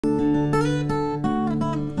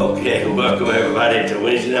Okay, welcome everybody to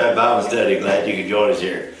Wednesday Night Bible Study. Glad you could join us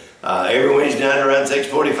here. Every Wednesday night around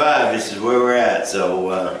 6:45, this is where we're at.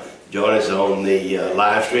 So join us on the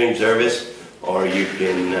live stream service, or you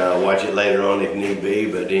can watch it later on if need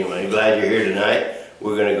be. But anyway, glad you're here tonight.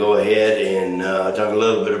 We're going to go ahead and talk a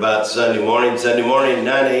little bit about Sunday morning. Sunday morning at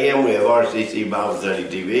 9 a.m. we have RCC Bible Study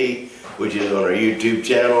TV, which is on our YouTube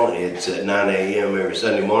channel. It's at 9 a.m. every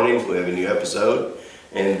Sunday morning. We have a new episode.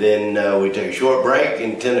 And then we take a short break,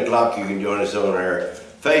 and 10 o'clock you can join us on our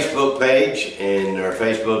Facebook page and our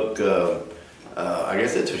Facebook, I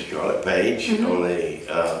guess that's what you call it, page on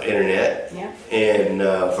the internet. Yeah. And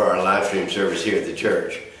for our live stream service here at the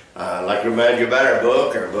church. I'd like to remind you about our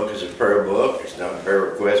book. Our book is a prayer book. It's not a prayer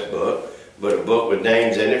request book, but a book with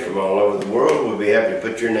names in it from all over the world. We'll be happy to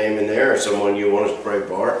put your name in there or someone you want us to pray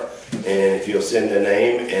for. And if you'll send a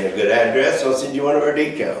name and a good address, I'll send you one of our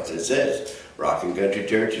decals. It says, Rockin Country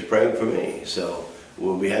Church is praying for me. So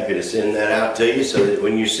we'll be happy to send that out to you so that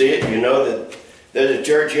when you see it, you know that there's a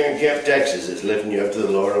church here in Kemp, Texas that's lifting you up to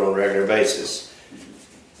the Lord on a regular basis.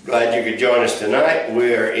 Glad you could join us tonight.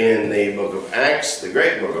 We're in the book of Acts, the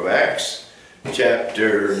great book of Acts,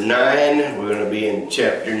 chapter 9. We're going to be in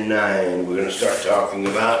chapter 9. We're going to start talking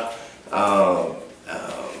about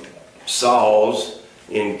Saul's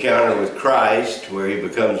encounter with Christ, where he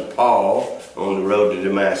becomes Paul on the road to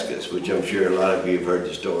Damascus, which I'm sure a lot of you have heard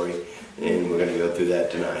the story, and we're going to go through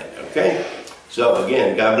that tonight. Okay? So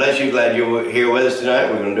again, God bless you. Glad you're here with us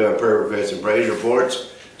tonight. We're going to do our prayer requests and praise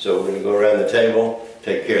reports. So we're going to go around the table,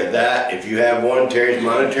 take care of that. If you have one, Terry's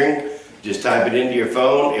monitoring. Just type it into your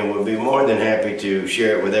phone, and we'll be more than happy to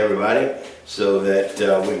share it with everybody so that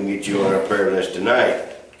we can get you on our prayer list tonight.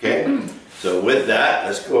 Okay? So with that,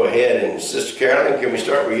 let's go ahead and Sister Carolyn, can we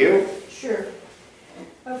start with you? Sure.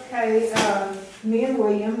 Okay, me and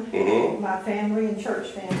William, my family and church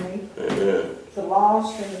family, the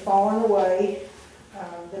lost and the fallen away,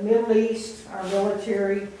 the Middle East, our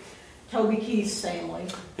military, Toby Keith's family.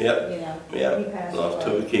 Yep. You know, yep. He passed Lost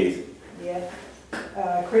away. Toby Keith. Yeah.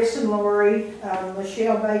 Chris and Lori,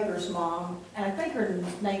 Michelle Baker's mom, and I think her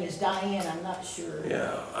name is Diane, I'm not sure.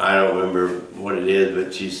 Yeah, I don't remember what it is,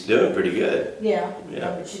 but she's doing pretty good. Yeah,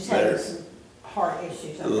 yeah. But she's having some heart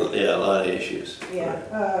issues. Yeah, a lot of issues.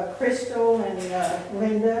 Yeah, Crystal and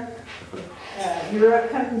Linda, your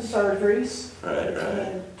upcoming surgeries. Right.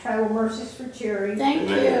 And travel mercies for Cherry. Thank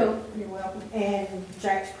you. You're welcome. And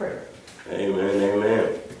Jack's prayer.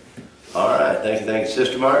 Amen. All right, thank you,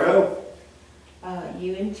 Sister Margot.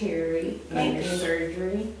 You and Terry, and your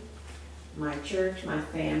surgery, my church, my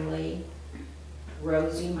family,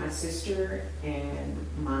 Rosie, my sister, and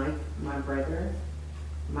my brother,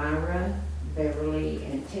 Myra, Beverly,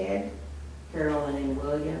 and Ted, Carolyn and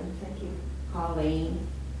William, thank you, Colleen,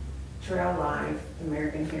 Trail Life,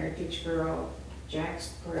 American Heritage Girl, Jack's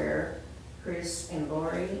prayer, Chris and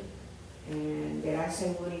Lori, and did I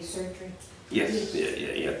say Woody's surgery? Yes.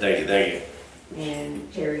 Yeah. Thank you.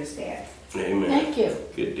 And Terry's dad. Amen. Thank you.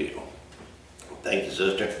 Good deal. Thank you,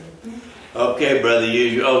 sister. Okay, brother.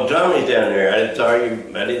 Oh, Tommy's down there.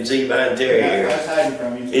 I didn't see you behind Terry here. I was hiding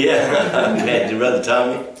from you. Yeah. Okay, brother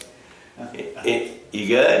Tommy. You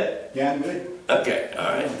good? Yeah, I'm good. Okay. All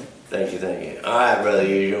right. Thank you. All right, brother.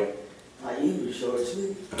 Usual. I usually short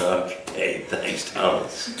sweet. Okay. Thanks,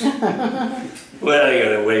 Thomas. Well, I ain't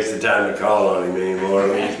gonna waste the time to call on him anymore. I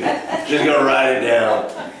mean, just gonna write it down.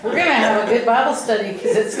 We're going to have a good Bible study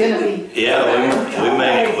because it's going to be... Yeah,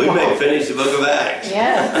 we may finish the book of Acts.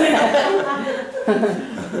 Yeah.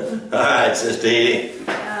 All right, Sister Edie.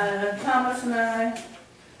 Thomas and I,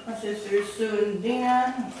 my sisters Sue and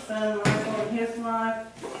Dina, my son Michael and his wife,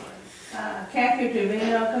 Kathy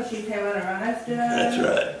Trevino because she's having her eyes done. That's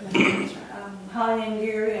right. Holly and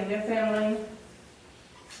Gary and their family.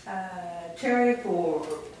 Terry for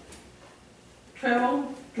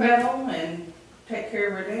travel and take care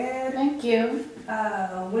of her dad. Thank you.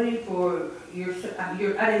 Woody for your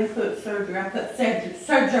I didn't put surgery, I put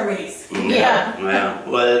surgeries. Yeah.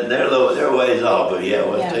 Well, they're ways off, but yeah,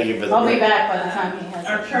 we'll take it for the I'll be back by the time he has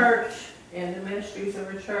our church and the ministries of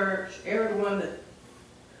our church, everyone that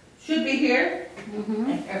should be here,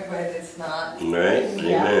 and everybody that's not. Right?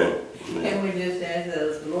 Yeah. Amen. And we just ask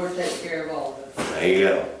the Lord take care of all of us. There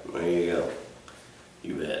you go.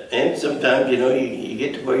 You bet. And sometimes, you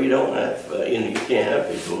get to where you don't have, you can't have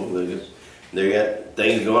people because they got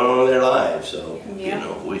things going on in their lives. So, we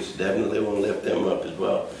definitely want to lift them up as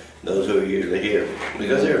well. Those who are usually here.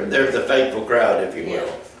 Because they're the faithful crowd, if you will.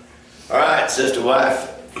 All right, sister wife.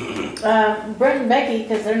 Brett and Becky,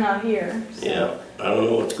 because they're not here. So. Yeah, I don't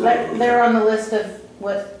know what's going on. They're on the list of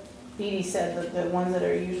what Dee Dee said, the ones that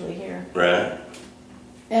are usually here. Right.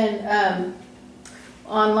 And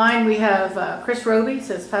Online, we have Chris Roby,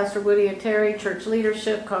 says Pastor Woody and Terry, church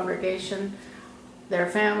leadership, congregation, their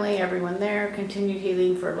family, everyone there, continued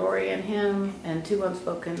healing for Lori and him, and 2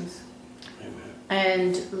 unspokens. Amen.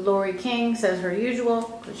 And Lori King says her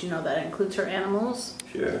usual, because you know that includes her animals.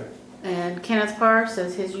 Sure. And Kenneth Parr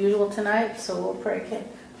says his usual tonight, so we'll pray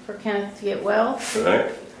for Kenneth to get well. All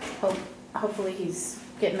right. Hopefully he's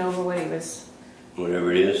getting over what he was.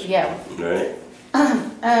 Whatever it is. Yeah. All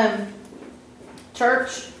right. Church,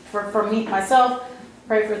 for me, myself,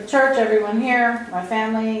 pray for the church, everyone here, my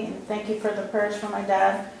family, and thank you for the prayers for my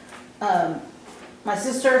dad. My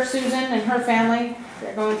sister, Susan, and her family,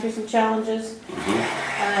 they're going through some challenges.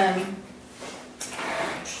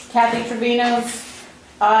 Kathy Trevino's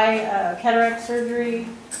eye cataract surgery,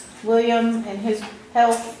 William and his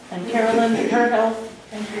health, and Carolyn and her health,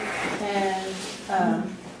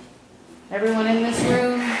 and everyone in this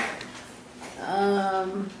room.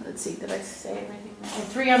 Let's see, did I say everything? And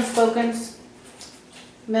 3 unspokens,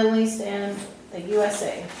 Middle East and the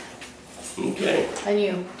USA. Okay. And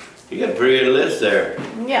you. You got a pretty good list there.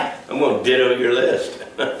 Yeah. I'm going to ditto your list.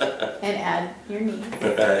 And add your needs. All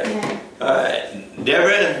right. Yeah. All right.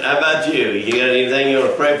 Deborah, how about you? You got anything you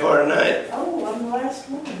want to pray for tonight? Oh, I'm the last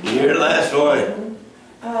one. You're the last one.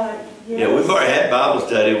 Yeah, we've already had Bible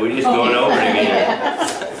study. We're just going over it again.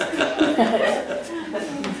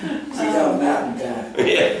 She's on mountain time.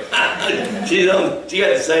 Yeah. She got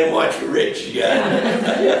the same watch for Rich. She got.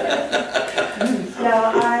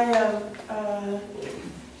 Now, I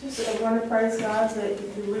just want to praise God that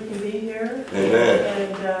we can be here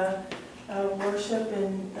Amen. and worship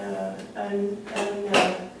and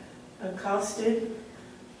accosted,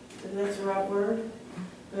 if that's the right word.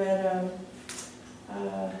 But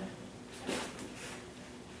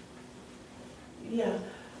yeah,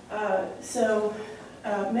 so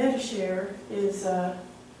Medishare is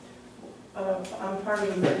I'm part of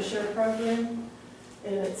the Medishare program,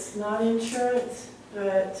 and it's not insurance,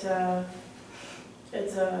 but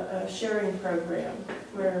it's a sharing program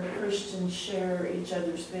where Christians share each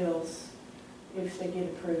other's bills if they get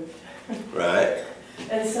approved. Right.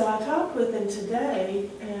 And so I talked with them today,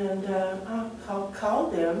 and I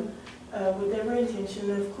called them with every intention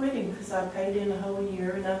of quitting because I paid in a whole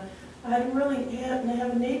year, and I didn't really have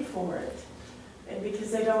a need for it, and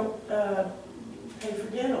because they don't pay for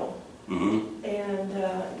dental. Mm-hmm. And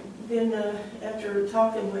then after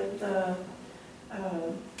talking with the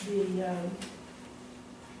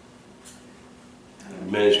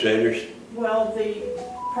Administrators. well, the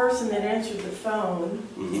person that answered the phone,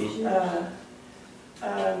 Mm-hmm.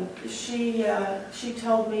 she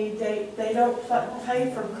told me they don't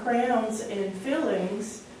pay for crowns and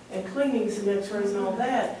fillings and cleanings and x-rays and all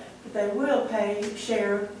that, but they will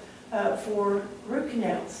share for root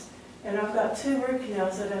canals. And I've got 2 root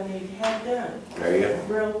canals that I need to have done. There you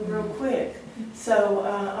go. Real quick. So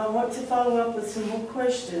I want to follow up with some more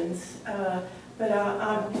questions, but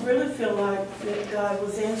I really feel like that God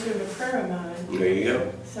was answering a prayer of mine. There you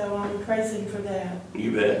go. So I'm praising for that.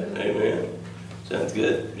 You bet. Amen. Sounds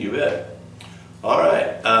good. You bet. All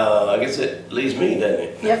right. I guess it leaves me, doesn't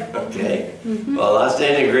it? Yep. Okay. Well, I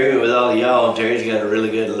stand in agreement with all of y'all. Terry's got a really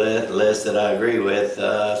good list that I agree with,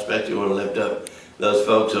 especially when I lift up those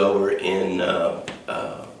folks over in the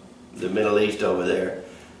Middle East over there,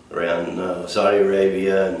 around Saudi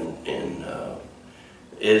Arabia and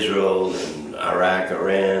Israel and Iraq,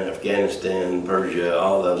 Iran, Afghanistan, Persia,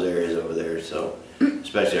 all those areas over there. So,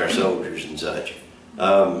 especially our soldiers and such.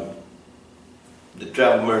 The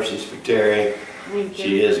travel mercies for Terry.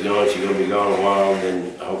 She is going. She's going to be gone a while,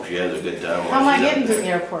 and I hope she has a good time. How am I she's up getting to there. the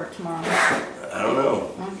airport tomorrow? I don't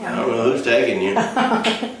know. Okay. I don't know who's taking you.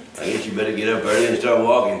 I guess you better get up early and start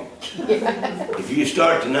walking. If you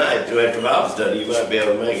start tonight after Bible study, you might be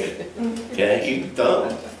able to make it. Okay, you can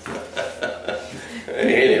thumb.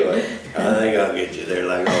 Anyway, I think I'll get you there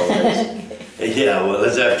like always. Yeah, well,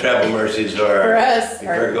 let's have travel mercies For us.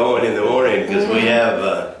 for going in the morning, because we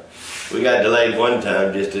have we got delayed one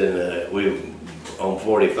time just in on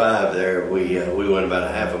 45 there. We went about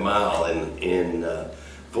a half a mile in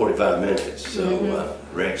 45 minutes. So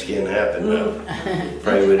wrecks can happen.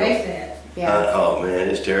 Pray we don't. Yeah. Oh man,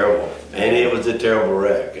 it's terrible. And it was a terrible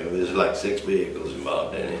wreck. It was like 6 vehicles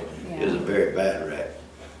involved in it. It was a very bad wreck.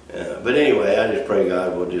 But anyway, I just pray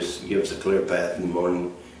God will just give us a clear path in the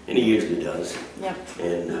morning, and He usually does. Yep.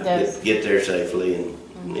 And Does. get there safely. And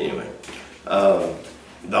anyway,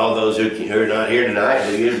 all those who are not here tonight,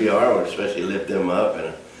 who usually are, would especially lift them up and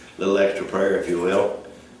a little extra prayer, if you will.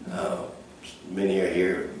 Many are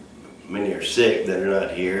here. Many are sick that are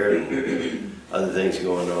not here, and other things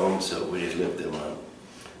going on. So we just lift them up.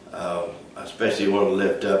 I especially want to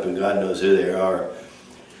lift up, and God knows who they are.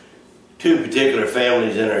 two particular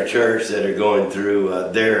families in our church that are going through,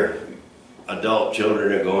 their adult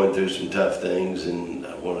children are going through some tough things, and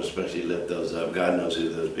I want to especially lift those up. God knows who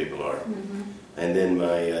those people are. And then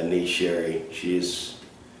my niece Sherry, she is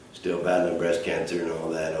still battling breast cancer and all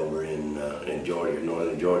that over in Georgia,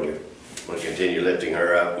 northern Georgia. I want to continue lifting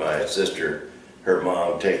her up. My sister, her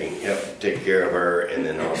mom, helping take care of her, and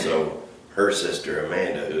then also her sister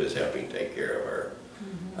Amanda, who is helping take care of her.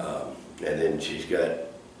 And then she's got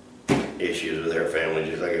issues with her family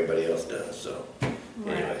just like everybody else does. So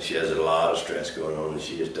anyway, she has a lot of stress going on, and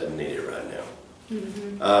she just doesn't need it right now.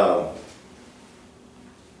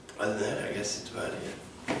 Other than that, I guess that's about it.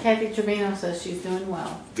 Kathy Trevino says she's doing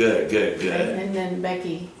well. Good. And then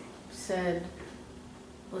Becky said,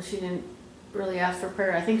 well, she didn't really ask for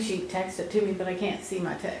prayer. I think she texted to me, but I can't see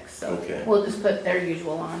my text. So Okay. we'll just put their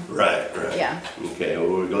usual on. Right. Yeah. Okay, well,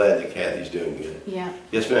 we're glad that Kathy's doing good. Yeah.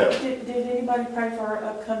 Yes, ma'am. Did anybody pray for our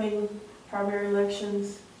upcoming primary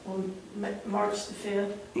elections on March the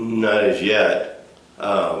 5th? Not as yet,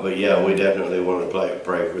 but yeah, we definitely want to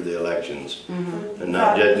pray for the elections. And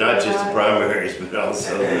not just the primaries, but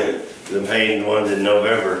also the main ones in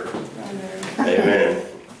November. Amen.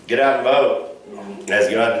 Get out and vote. As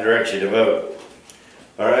God directs you to vote.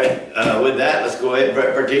 All right, with that, let's go ahead and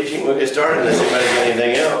prep for teaching. We'll get started unless anybody's got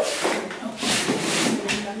anything else.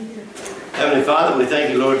 Heavenly Father, we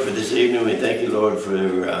thank you, Lord, for this evening. We thank you, Lord, for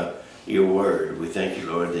your word. We thank you,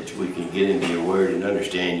 Lord, that we can get into your word and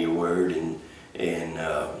understand your word, and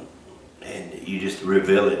you just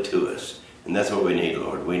reveal it to us. And that's what we need,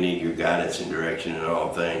 Lord. We need your guidance and direction in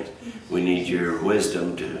all things. We need your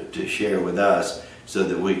wisdom to share with us so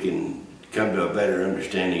that we can come to a better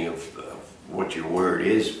understanding of what your word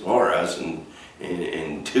is for us and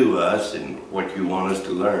to us, and what you want us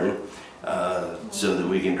to learn, so that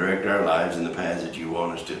we can direct our lives in the paths that you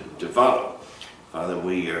want us to follow. Father,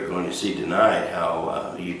 we are going to see tonight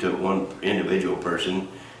how you took one individual person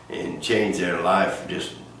and changed their life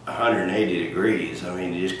just 180 degrees. I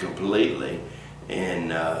mean, just completely,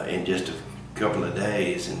 and in just a couple of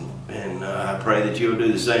days. And I pray that you'll do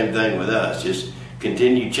the same thing with us. Just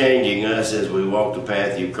continue changing us as we walk the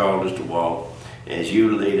path you've called us to walk. As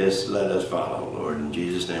you lead us, let us follow, Lord. In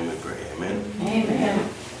Jesus' name we pray. Amen. Amen.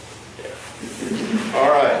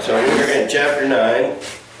 All right, so we're in chapter 9.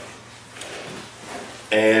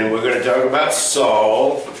 And we're going to talk about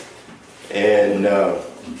Saul. And I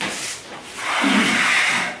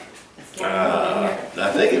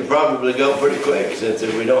think it'll probably go pretty quick, since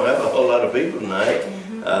we don't have a whole lot of people tonight.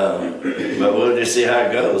 But we'll just see how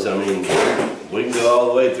it goes. I mean, we can go all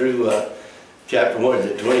the way through chapter, what is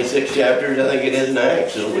it, 26 chapters, I think it is in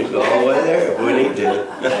Acts, so we can go all the way there if we need to.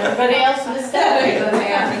 Everybody else missed out.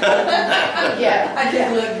 Yeah. I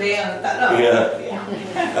just looked down and thought, oh.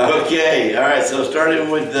 Yeah. Okay, all right, so starting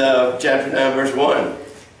with chapter 9, verse 1.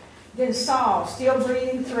 Then Saul, still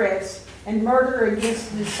breathing threats and murder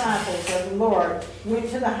against the disciples of the Lord, went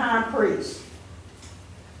to the high priest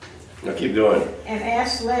Now keep going. and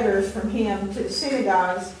asked letters from him to the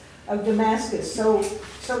synagogues of Damascus, so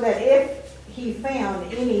that if he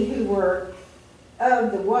found any who were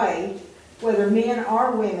of the way, whether men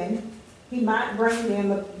or women, he might bring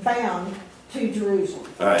them bound to Jerusalem.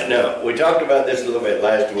 All right, now, we talked about this a little bit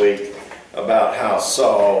last week, about how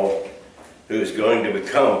Saul, who's going to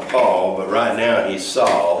become Paul, but right now he's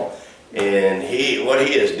Saul, and what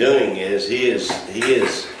he is doing is he is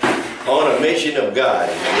on a mission of God.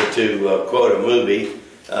 To quote a movie,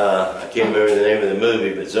 I can't remember the name of the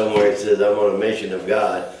movie, but somewhere it says, I'm on a mission of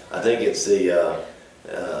God. I think it's the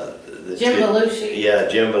Jim Belushi. Yeah,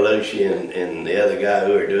 Jim Belushi and the other guy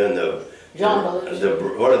who are doing John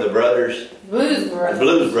Belushi. What are the brothers? Blues Brothers.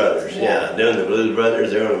 Blues Brothers, yeah. Doing the Blues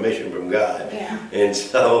Brothers, they're on a mission from God. Yeah. And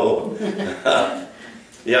so,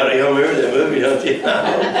 y'all remember that movie, don't you?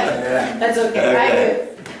 That's okay.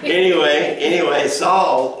 Anyway,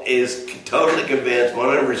 Saul is totally convinced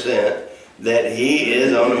 100% that he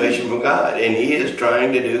is on a mission from God, and he is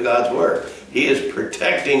trying to do God's work. He is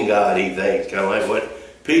protecting God, he thinks, kind of like what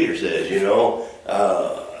Peter says,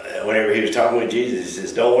 whenever he was talking with Jesus, he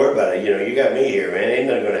says, don't worry about it, you got me here, man, ain't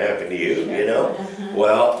nothing going to happen to you,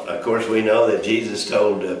 Well, of course we know that Jesus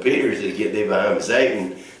told Peter to get thee behind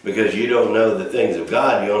Satan, because you don't know the things of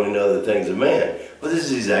God, you only know the things of man. Well, this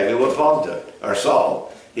is exactly what Paul's done, or Saul.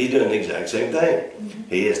 He's doing the exact same thing.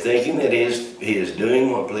 He is thinking that he is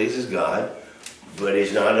doing what pleases God, but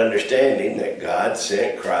he's not understanding that God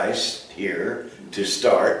sent Christ here to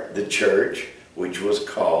start the church, which was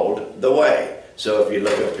called the Way. So if you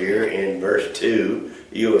look up here in verse 2,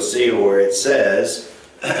 you will see where it says,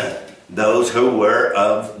 those who were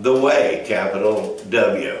of the way, capital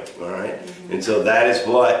W, all right? And so that is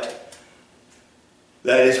what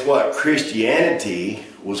That is what Christianity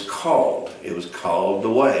was called. It was called the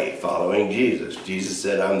way, following Jesus. Jesus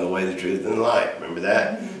said, I'm the way, the truth, and the life. Remember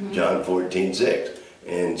that? John 14:6.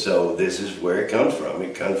 And so this is where it comes from.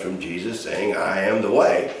 It comes from Jesus saying, I am the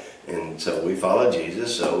way. And so we follow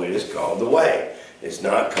Jesus, so it is called the way. It's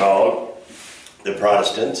not called the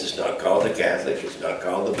Protestants. It's not called the Catholic. It's not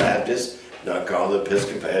called the Baptists. It's not called the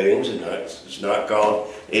Episcopalians. It's not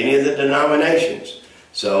called any of the denominations.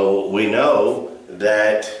 So we know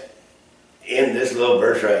that in this little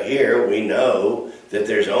verse right here, we know that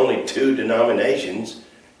there's only two denominations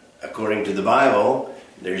according to the Bible.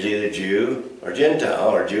 There's either Jew or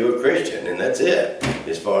Gentile, or Jew or Christian, and that's it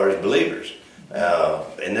as far as believers.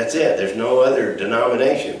 And that's it. There's no other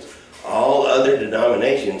denominations. All other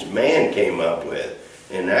denominations man came up with,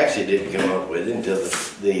 and actually didn't come up with until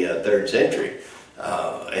the 3rd century.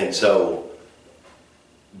 And so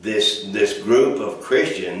this group of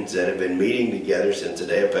Christians that have been meeting together since the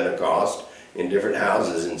day of Pentecost in different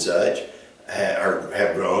houses and such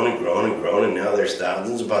have grown and grown and grown, and now there's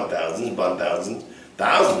thousands upon thousands upon thousands,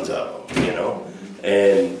 thousands of them, you know.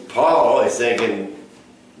 And Paul is thinking,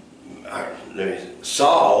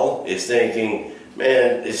 Saul is thinking,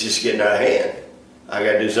 man, it's just getting out of hand. I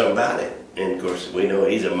got to do something about it. And of course, we know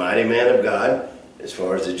he's a mighty man of God as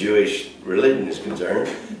far as the Jewish religion is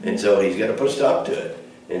concerned, and so he's got to put a stop to it.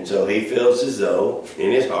 And so he feels as though,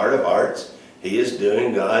 in his heart of hearts, he is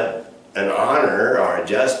doing God an honor or a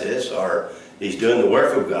justice, or he's doing the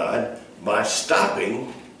work of God by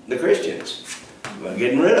stopping the Christians, by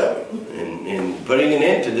getting rid of them, and putting an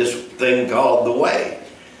end to this thing called the way.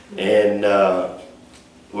 And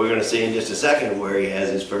we're going to see in just a second where he has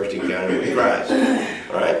his first encounter with Christ.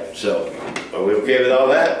 All right, so are we okay with all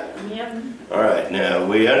that? Yep. All right, now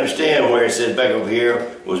we understand where it says back over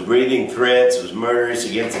here, was breathing threats, was murderous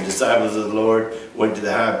against the disciples of the Lord, went to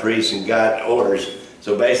the high priest and got orders.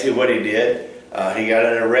 So basically what he did, he got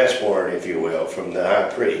an arrest warrant, if you will, from the high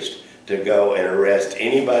priest to go and arrest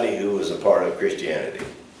anybody who was a part of Christianity.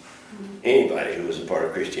 Anybody who was a part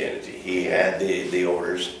of Christianity. He had the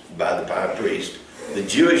orders by the high priest, the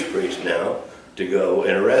Jewish priest now, to go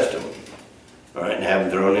and arrest them. All right, and have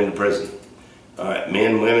them thrown into prison. All right,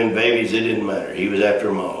 men, women, babies, it didn't matter. He was after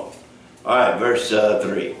them all. All right, verse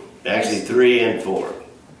 3. Actually, 3 and 4.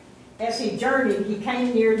 As he journeyed, he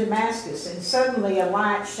came near Damascus, and suddenly a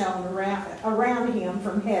light shone around him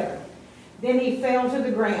from heaven. Then he fell to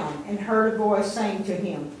the ground and heard a voice saying to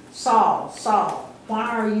him, Saul, Saul, why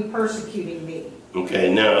are you persecuting me?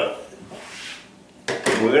 Okay, now,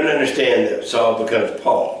 we're going to understand that Saul becomes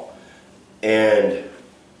Paul. And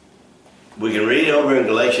we can read over in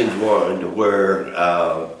Galatians 1 to where,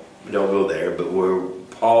 we don't go there, but where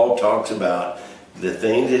Paul talks about the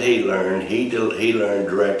things that he learned, he learned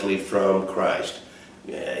directly from Christ.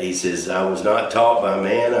 He says, I was not taught by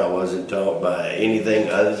man, I wasn't taught by anything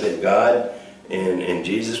other than God and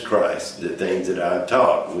Jesus Christ, the things that I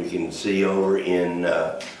taught. We can see over in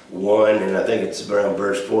 1, and I think it's around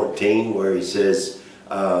verse 14, where he says,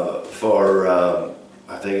 I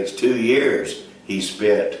think it's 2 years he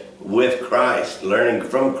spent with Christ, learning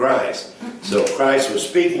from Christ. So Christ was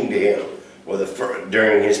speaking to him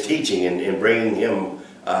during his teaching and bringing him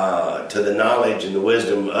to the knowledge and the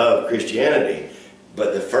wisdom of Christianity.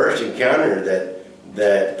 But the first encounter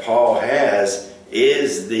that Paul has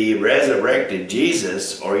is the resurrected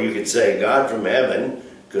Jesus, or you could say God from heaven,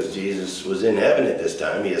 because Jesus was in heaven at this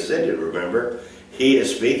time. He ascended, remember. He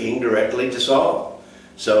is speaking directly to Saul.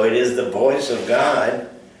 So it is the voice of God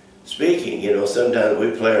speaking. You know, sometimes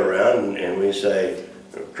we play around and we say,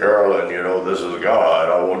 Carolyn, you know, this is God,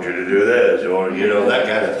 I want you to do this, or, you know, that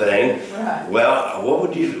kind of thing. Right. Well, how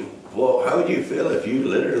would you feel if you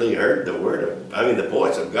literally heard the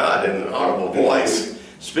voice of God in an audible voice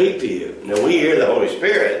speak to you? Now, we hear the Holy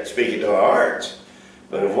Spirit speaking to our hearts,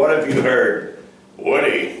 but what if you heard,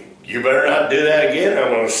 Woody, you better not do that again,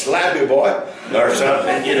 I'm going to slap you, boy, or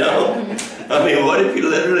something, you know? I mean, what if you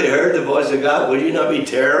literally heard the voice of God? Would you not be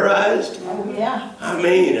terrorized? Oh, yeah. I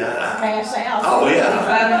mean, Pass out. oh yeah.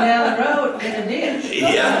 Driving down the road in a ditch.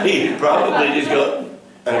 Yeah, he'd probably just go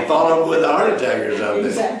and follow him with a heart attack or something.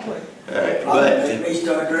 Exactly. Right, Make but me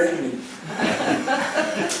start drinking.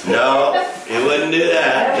 no, it wouldn't do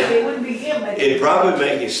that. It wouldn't be him. It'd probably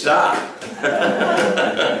make you stop.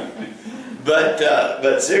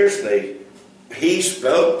 But seriously, he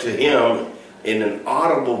spoke to him in an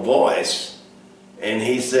audible voice, and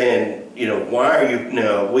he's saying, you know, why are you,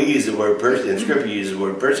 now we use the word in Scripture uses the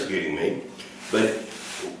word persecuting me, but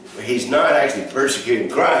he's not actually persecuting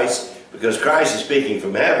Christ, because Christ is speaking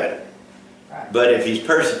from heaven. Right. But if he's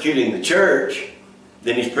persecuting the church,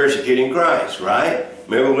 then he's persecuting Christ, right?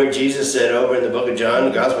 Remember when Jesus said over in the book of John,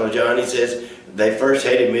 the Gospel of John, he says, they first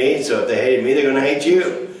hated me, so if they hated me, they're going to hate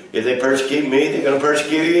you. If they persecute me, they're going to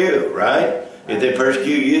persecute you, right? If they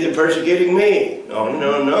persecute you, they're persecuting me. Oh,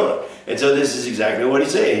 no. And so this is exactly what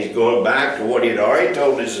he's saying. He's going back to what he had already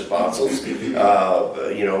told his apostles,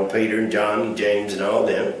 Peter and John and James and all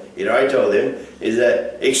them. He'd already told them, is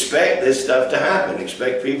that expect this stuff to happen.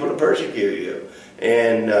 Expect people to persecute you.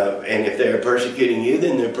 And if they're persecuting you,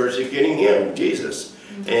 then they're persecuting him, Jesus.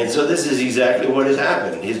 And so this is exactly what has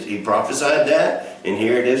happened. He prophesied that, and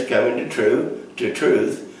here it is coming to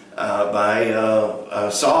truth by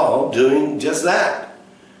Saul doing just that.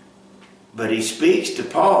 But he speaks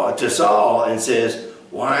to Saul and says,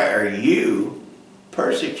 why are you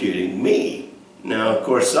persecuting me? Now, of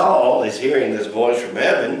course, Saul is hearing this voice from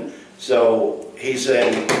heaven, so he's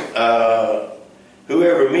saying,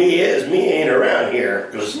 whoever me ain't around here,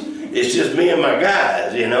 because it's just me and my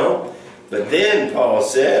guys, But then Paul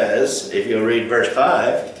says, if you'll read verse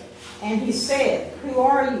 5. And he said, who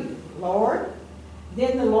are you, Lord?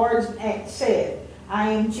 Then the Lord said,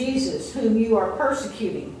 I am Jesus, whom you are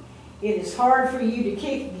persecuting. It is hard for you to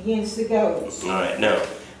kick against the goads. All right, now,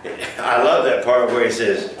 I love that part where he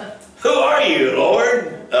says, who are you,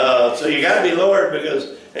 Lord? So you got to be Lord,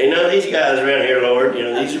 because ain't none of these guys around here, Lord.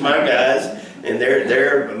 These are my guys, and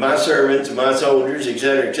they're my servants, my soldiers,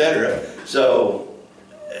 etc., etc. So,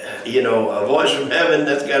 a voice from heaven,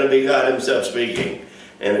 that's got to be God himself speaking.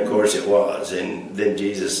 And of course it was. And then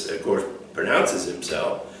Jesus, of course, pronounces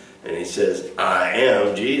himself, and he says, I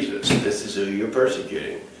am Jesus. This is who you're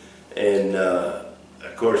persecuting. And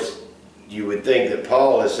of course, you would think that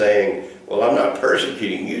Paul is saying, well, I'm not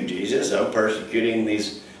persecuting you, Jesus. I'm persecuting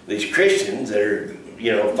these Christians that are,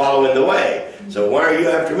 following the way. So why are you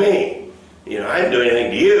after me? I didn't do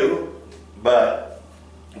anything to you. But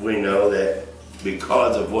we know that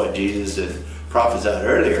because of what Jesus had prophesied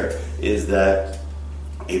earlier, is that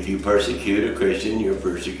if you persecute a Christian, you're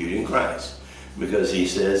persecuting Christ. Because he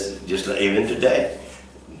says, just even today,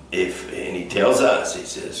 and he tells us, he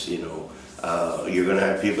says, you're going to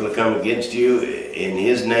have people that come against you in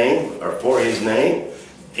his name or for his name,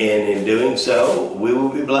 and in doing so, we will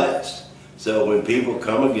be blessed. So when people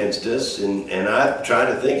come against us, and I try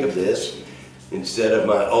to think of this, instead of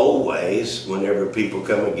my old ways, whenever people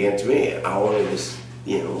come against me, I want to just,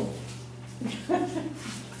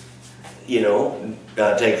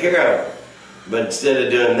 take care of them. But instead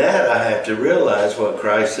of doing that, I have to realize what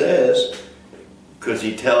Christ says, because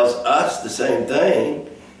he tells us the same thing.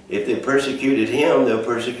 If they persecuted him, they'll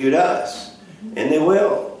persecute us. And they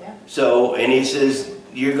will. Yeah. So, and he says,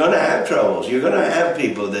 you're going to have troubles. You're going to have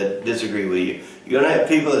people that disagree with you. You're going to have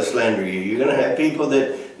people that slander you. You're going to have people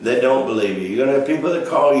that don't believe you. You're going to have people that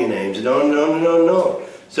call you names. No.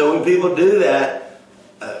 So when people do that,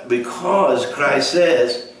 because Christ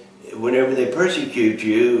says, whenever they persecute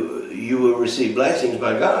you, you will receive blessings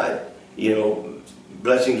by God.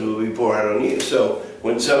 Blessings will be poured out on you. So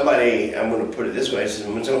when somebody, I'm going to put it this way,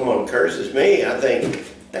 when someone curses me, I think,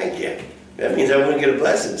 thank you. That means I'm going to get a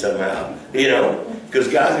blessing somehow, because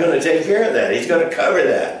God's going to take care of that. He's going to cover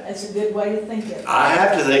that. That's a good way to think of it. I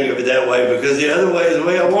have to think of it that way, because the other way is the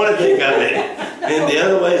way I want to think of it. And the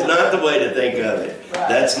other way is not the way to think of it. Right.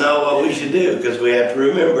 That's not what we should do, because we have to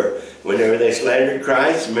remember, whenever they slandered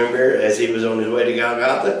Christ, remember as he was on his way to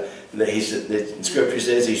Golgotha, the scripture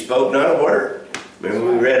says he spoke not a word.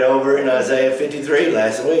 Remember we read over in Isaiah 53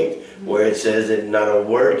 last week, where it says that not a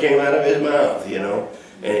word came out of his mouth,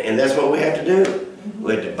 And that's what we have to do.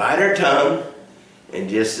 We have to bite our tongue and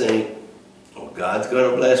just think, oh, God's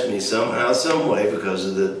going to bless me somehow, some way, because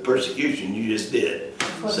of the persecution you just did.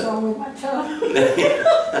 What's wrong with my tongue?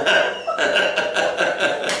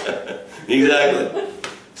 Exactly.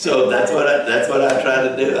 So that's what I try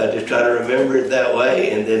to do. I just try to remember it that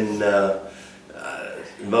way, and then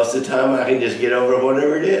most of the time I can just get over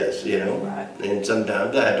whatever it is, Right. And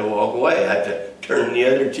sometimes I have to walk away. I have to turn the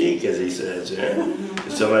other cheek, as he says.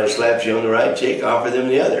 If somebody slaps you on the right cheek, offer them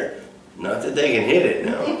the other. Not that they can hit it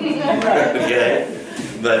now. Okay?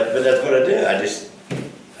 But that's what I do. I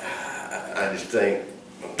just think,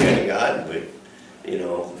 okay, God, but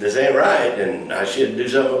this ain't right, and I should do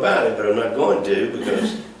something about it, but I'm not going to,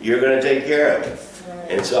 because you're going to take care of it.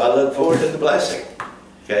 And so I look forward to the blessing.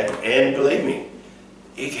 Okay? And believe me,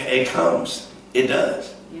 it comes. It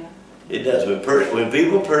does. Yeah. It does. When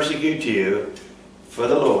people persecute you for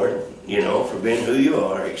the Lord, for being who you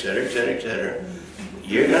are, etc., etc., etc.,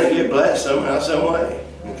 you're going to get blessed somehow, some way.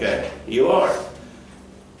 Okay? You are.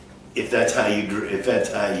 If that's how you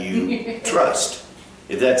trust.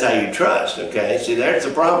 If that's how you trust, okay? See, that's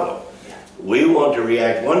the problem. We want to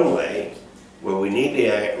react one way, Well, we need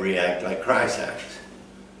to react like Christ acts.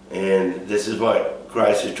 And this is what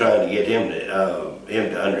Christ is trying to get him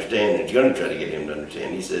to understand, and he's going to try to get him to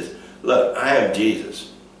understand. He says, look, I am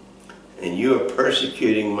Jesus, and you are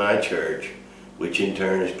persecuting my church, which in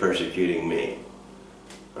turn is persecuting me.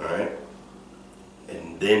 All right?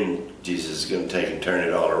 And then Jesus is going to take and turn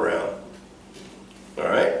it all around. All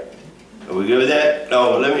right? Are we good with that?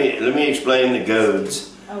 Oh, let me explain the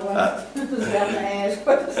goads. Oh, well, I was about to ask,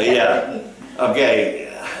 what's that? Yeah. Okay.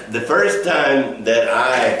 The first time that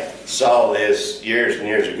I saw this years and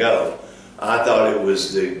years ago, I thought it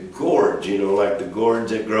was the gourds, you know, like the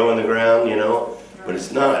gourds that grow in the ground, you know, but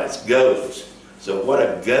it's not. It's goads. So what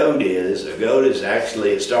a goad is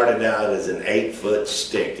actually, it started out as an 8-foot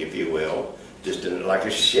stick, if you will, just like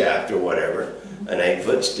a shaft or whatever, an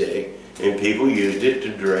 8-foot stick. And people used it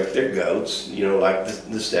to direct their goats, you know, like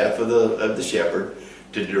the staff of the shepherd,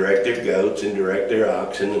 to direct their goats and direct their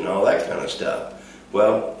oxen and all that kind of stuff.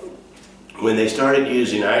 Well, when they started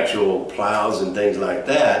using actual plows and things like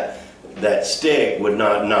that, that stick would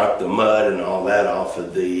not knock the mud and all that off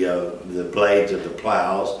of the blades of the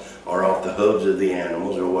plows or off the hooves of the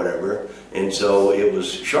animals or whatever, and so it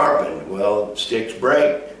was sharpened. Well, sticks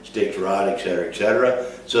break, sticks rot, etc., etc.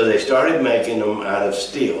 So they started making them out of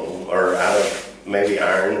steel or out of maybe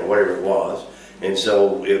iron or whatever it was. And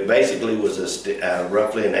so it basically was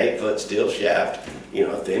roughly an 8-foot steel shaft, you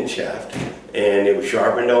know, a thin shaft, and it was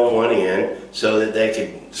sharpened on one end so that they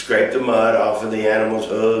could scrape the mud off of the animals'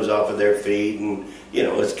 hooves, off of their feet, and you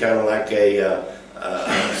know, it's kind of like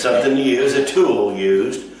something to use, a tool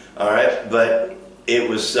used, all right. But it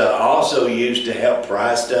was also used to help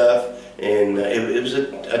pry stuff, and it was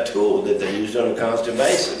a tool that they used on a constant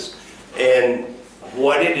basis. And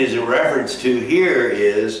what it is a reference to here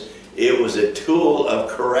is it was a tool of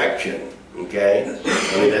correction, okay?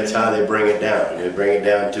 I mean, that's how they bring it down. They bring it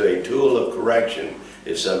down to a tool of correction.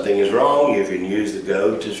 If something is wrong, you can use the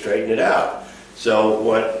goad to straighten it out. So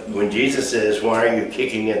when Jesus says, why are you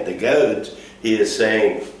kicking at the goads? He is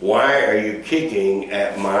saying, why are you kicking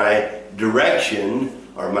at my direction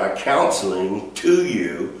or my counseling to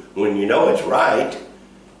you when you know it's right?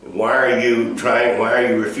 Why are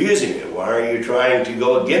you refusing it? Why are you trying to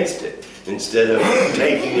go against it instead of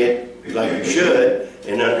taking it like you should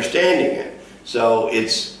and understanding it? So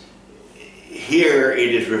here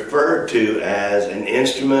it is referred to as an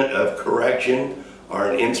instrument of correction or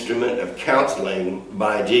an instrument of counseling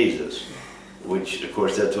by Jesus, which of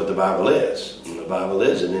course that's what the Bible is. And the Bible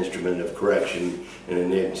is an instrument of correction and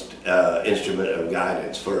an instrument of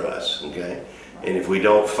guidance for us, okay? And if we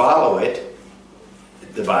don't follow it,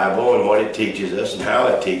 the Bible and what it teaches us and how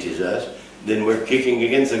it teaches us, then we're kicking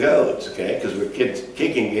against the goads, okay? Because we're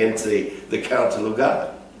kicking against the counsel of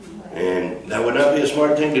God. And that would not be a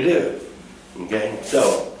smart thing to do, okay?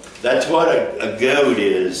 So that's what a goad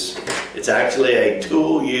is. It's actually a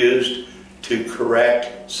tool used to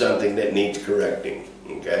correct something that needs correcting,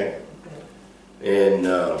 okay? And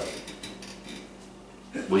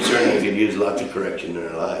we certainly could use lots of correction in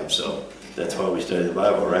our lives, so that's why we study the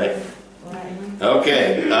Bible, right? Right.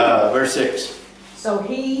 Okay, verse 6. So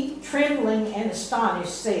he, trembling and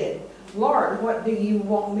astonished, said, Lord, what do you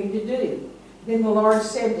want me to do? Then the Lord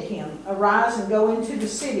said to him, Arise and go into the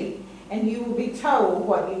city, and you will be told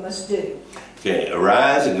what you must do. Okay,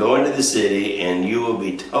 arise and go into the city, and you will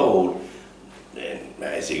be told. And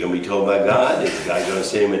is he going to be told by God? Is God going to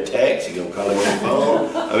send him a text? Is he going to call him on the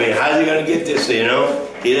phone? I mean, how's he going to get this? You know,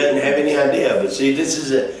 he doesn't have any idea. But see, this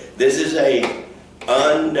is a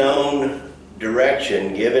unknown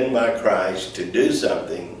direction given by Christ to do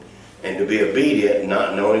something and to be obedient,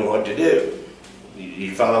 not knowing what to do.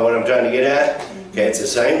 You follow what I'm trying to get at? Okay, it's the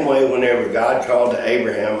same way whenever God called to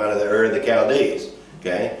Abraham out of the Ur of the Chaldees.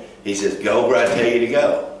 Okay, he says, go where I tell you to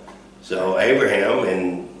go. So Abraham,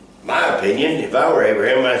 in my opinion, if I were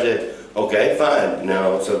Abraham, I said, okay, fine.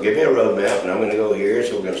 Now, so give me a road map, and I'm going to go here.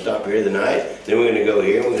 So we're going to stop here the night. Then we're going to go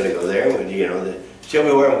here. We're going to go there. Show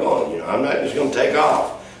me where I'm going. You know, I'm not just going to take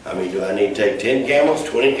off. I mean, do I need to take 10 camels,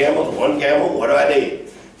 20 camels, 1 camel? What do I need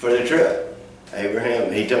for the trip?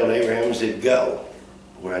 Abraham, he told Abraham, he said, go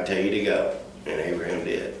where I tell you to go. And Abraham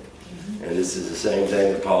did. And this is the same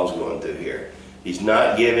thing that Paul's going through here. He's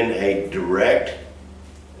not given a direct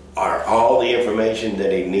or all the information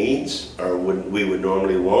that he needs or we would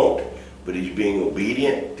normally want, but he's being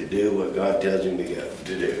obedient to do what God tells him to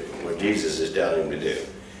do, what Jesus is telling him to do.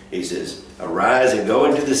 He says, arise and go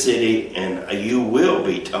into the city, and you will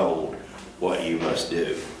be told what you must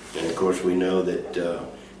do. And of course we know that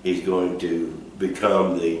he's going to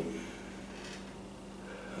become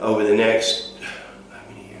over the next, how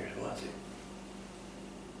many years was it?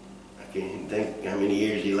 I can't even think how many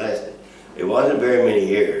years he lasted. It wasn't very many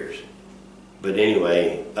years, but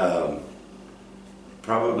anyway,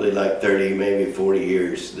 probably like 30, maybe 40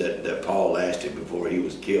 years that Paul lasted before he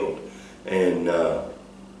was killed. And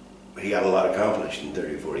he got a lot accomplished in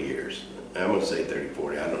 30, 40 years. I'm going to say 30,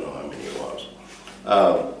 40, I don't know how many it was.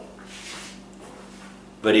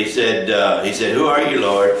 But he said, "Who are you,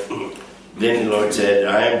 Lord?" Then the Lord said,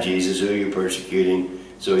 "I am Jesus, who you're persecuting."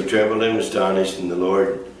 So he trembled and was astonished, and the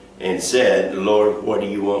Lord and said, "Lord, what do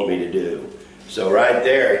you want me to do?" So right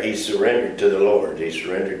there, he surrendered to the Lord. He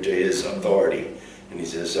surrendered to his authority. And he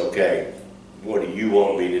says, "Okay, what do you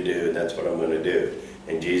want me to do?" And that's what I'm going to do.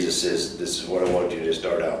 And Jesus says, "This is what I want you to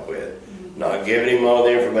start out with." Not giving him all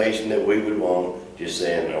the information that we would want, just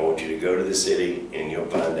saying, "I want you to go to the city and you'll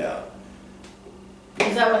find out."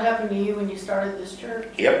 Is that what happened to you when you started this church?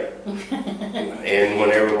 Yep. And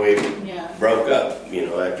whenever we Yeah. broke up, you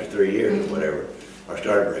know, after 3 years or whatever, or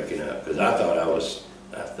started breaking up, because I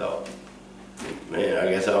thought, man, I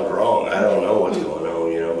guess I was wrong. I don't know what's going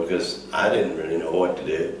on, you know, because I didn't really know what to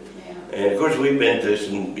do. Yeah. And of course, we've been through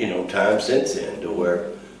some, you know, time since then to where,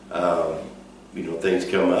 you know, things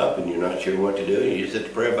come up and you're not sure what to do. And you just have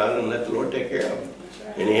to pray about it and let the Lord take care of them. That's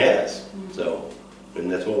right. And he has. So, and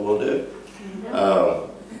that's what we'll do.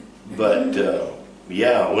 But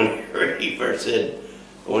yeah, when he first said,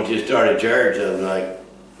 "I want you to start a church," I was like,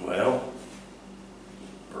 well,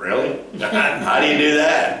 really? How do you do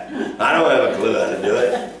that? I don't have a clue how to do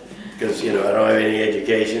it, because, you know, I don't have any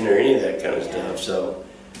education or any of that kind of stuff. So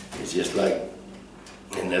it's just like,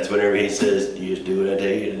 and that's whenever he says, "You just do what I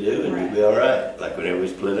tell you to do and you'll be all right." Like whenever we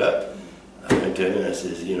split up, I went to him and I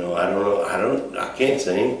says, "You know, I can't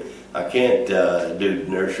sing. I can't do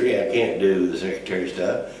nursery. I can't do the secretary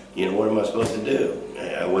stuff. You know, what am I supposed to do?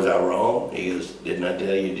 Was I wrong?" He goes, "Didn't I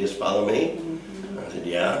tell you just follow me?" I said,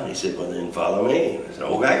 "Yeah." And he said, "Well, then follow me." And I said,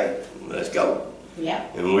 "Okay, let's go." Yeah.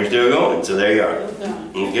 And we're still going, so there you are.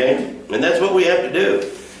 Okay? And that's what we have to do.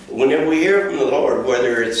 Whenever we hear from the Lord,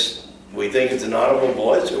 whether we think it's an audible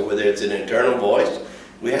voice or whether it's an internal voice,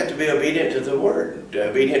 we have to be obedient to the word,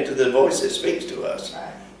 obedient to the voice that speaks to us.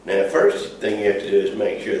 Right. Now, the first thing you have to do is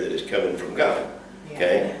make sure that it's coming from God.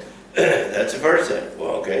 Okay? That's the first thing.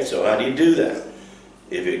 Well, okay, so how do you do that?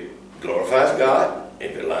 If it glorifies God,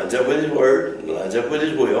 if it lines up with his word, and lines up with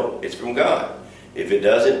his will, it's from God. If it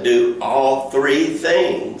doesn't do all three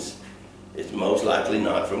things, it's most likely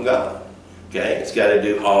not from God. Okay? It's got to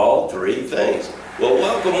do all three things. Well,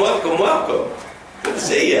 welcome, welcome, welcome. Good to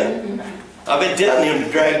see you. I've been telling him to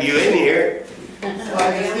drag you in here.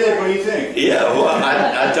 It's good. What do you think? Yeah, well,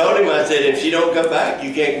 I told him, I said, if she don't come back,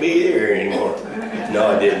 you can't be here anymore. No,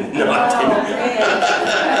 I didn't. No, I didn't.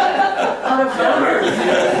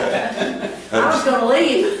 I was going to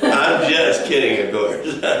leave. I'm just kidding, of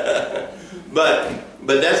course.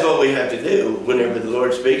 But that's what we have to do. Whenever the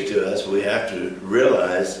Lord speaks to us, we have to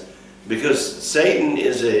realize, because Satan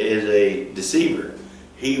is a deceiver.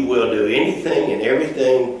 He will do anything and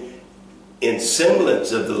everything in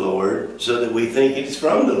semblance of the Lord so that we think it's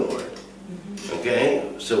from the Lord. Okay?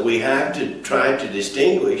 So we have to try to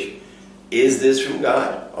distinguish, is this from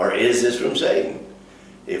God or is this from Satan?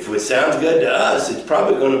 If it sounds good to us, it's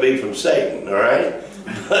probably going to be from Satan, all right?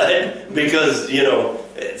 But because, you know,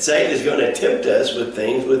 Satan is going to tempt us with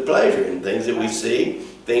things with pleasure and things that we see,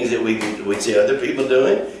 things that we see other people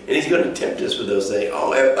doing, and he's going to tempt us with those things.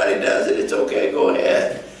 Oh, everybody does it. It's okay. Go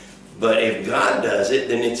ahead. But if God does it,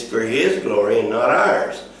 then it's for his glory and not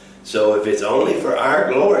ours. So if it's only for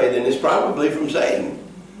our glory, then it's probably from Satan.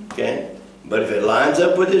 Okay? But if it lines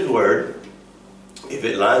up with his word, if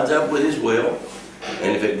it lines up with his will,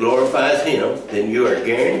 and if it glorifies him, then you are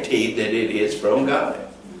guaranteed that it is from God.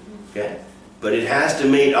 Okay? But it has to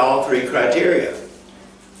meet all three criteria.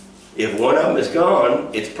 If one of them is gone,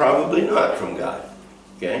 it's probably not from God.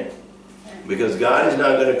 Okay? Because God is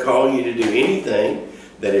not going to call you to do anything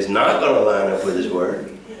that is not going to line up with his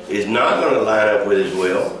word, is not going to line up with his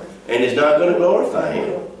will, and is not going to glorify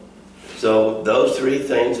him. So those three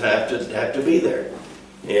things have to be there.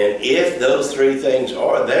 And if those three things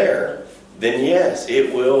are there, then yes,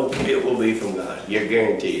 it will be from God. You're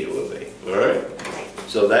guaranteed it will be. All right?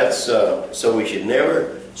 So that's so we should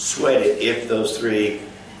never sweat it if those three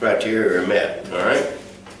criteria are met. All right?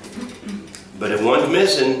 But if one's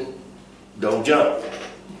missing, don't jump.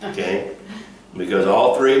 Okay? Because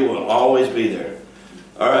all three will always be there.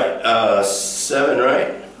 All right, 7,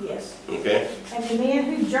 right? Yes. Okay. And the men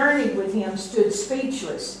who journeyed with him stood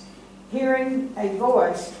speechless, hearing a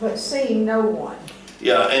voice, but seeing no one.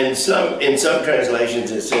 Yeah, and in some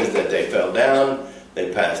translations it says that they fell down,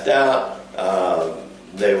 they passed out,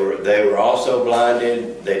 they were also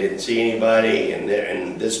blinded, they didn't see anybody. And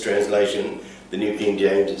in this translation, the New King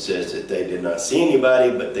James, it says that they did not see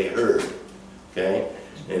anybody, but they heard. Okay?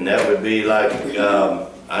 And that would be like,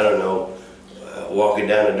 I don't know, walking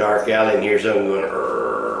down a dark alley and hear someone going,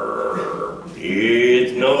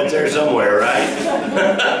 you know it's there somewhere,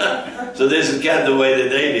 right? So this is kind of the way that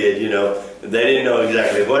they did, you know. They didn't know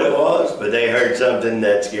exactly what it was, but they heard something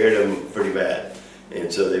that scared them pretty bad.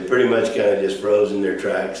 And so they pretty much kind of just froze in their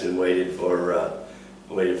tracks and waited for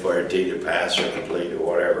it to either pass or complete or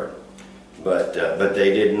whatever. But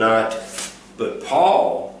they did not. But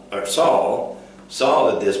Saul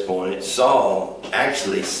at this point, Saul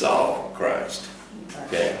actually saw Christ.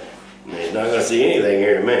 Okay, and he's not going to see anything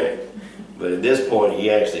here in a minute. But at this point, he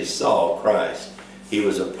actually saw Christ. He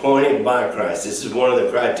was appointed by Christ. This is one of the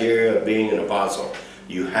criteria of being an apostle.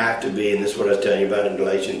 You have to be, and this is what I was telling you about in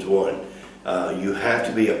Galatians 1. You have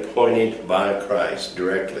to be appointed by Christ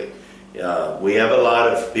directly. We have a lot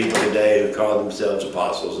of people today who call themselves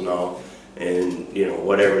apostles and all, and you know,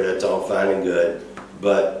 whatever, that's all fine and good.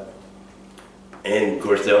 And of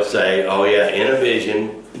course they'll say, oh yeah, in a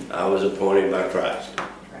vision, I was appointed by Christ.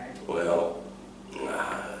 Well,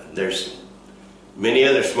 there's many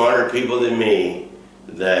other smarter people than me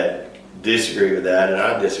that disagree with that, and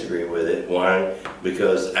I disagree with it. Why?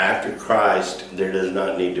 Because after Christ, there does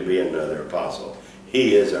not need to be another apostle.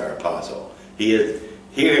 He is our apostle. He is.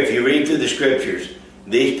 Here, if you read through the scriptures,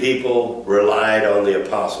 these people relied on the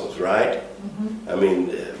apostles, right? Mm-hmm. I mean,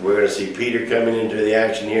 we're going to see Peter coming into the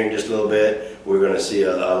action here in just a little bit. We're going to see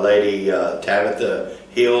a lady, Tabitha,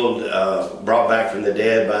 healed, brought back from the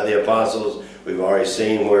dead by the apostles. We've already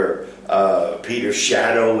seen where Peter's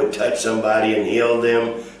shadow would touch somebody and heal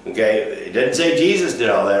them. Okay, it doesn't say Jesus did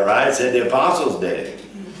all that, right? It said the apostles did it,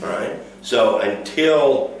 all right? So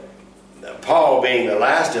until Paul being the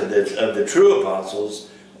last of the true apostles,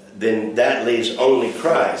 then that leaves only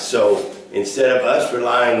Christ. So instead of us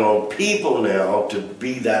relying on people now to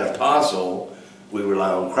be that apostle, we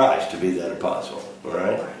rely on Christ to be that apostle, all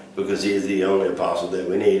right? Because he is the only apostle that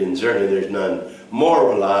we need, and certainly there's none more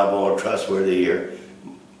reliable or trustworthier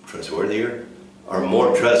or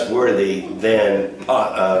more trustworthy than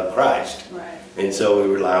Christ. Right. And so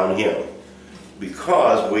we rely on him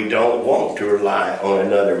because we don't want to rely on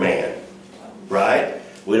another man, right?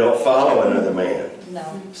 We don't follow another man.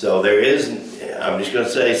 No. So there is, I'm just going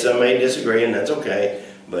to say, some may disagree, and that's okay,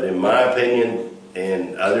 but in my opinion,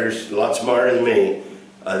 and others a lot smarter than me,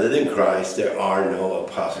 other than Christ, there are no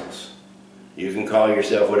apostles. You can call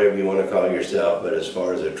yourself whatever you want to call yourself, but as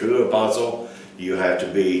far as a true apostle, you have to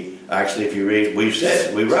be, actually if you read,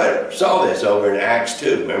 saw this over in Acts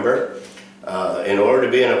 2, remember? In order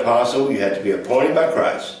to be an apostle, you have to be appointed by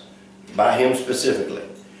Christ, by him specifically.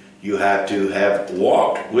 You have to have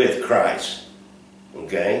walked with Christ,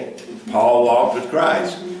 okay? Paul walked with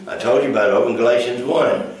Christ. I told you about it over in Galatians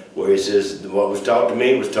 1, where he says, what was taught to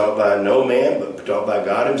me was taught by no man, but taught by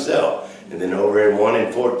God himself. And then over in 1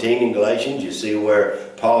 and 14 in Galatians, you see where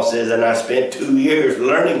Paul says, and I spent 2 years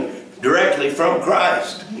learning directly from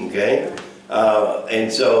Christ, okay?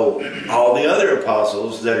 And so all the other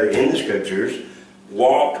apostles that are in the scriptures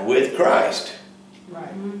walked with Christ. Right.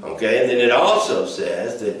 Okay, and then it also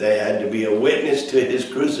says that they had to be a witness to his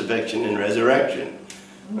crucifixion and resurrection.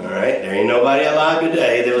 All right, there ain't nobody alive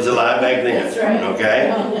today that was alive back then. That's right.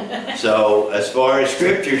 Okay, so as far as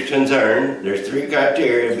Scripture is concerned, there's 3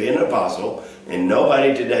 criteria of being an apostle, and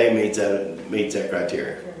nobody today meets that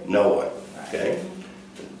criteria. No one. Okay,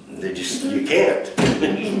 you can't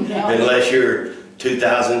unless you're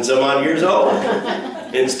 2,000 some odd years old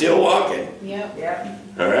and still walking. Yep. Yep.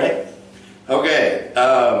 All right. Okay.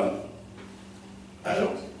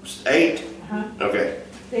 8. Okay.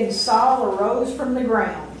 Then Saul arose from the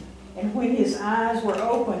ground, and when his eyes were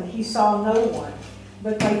opened, he saw no one.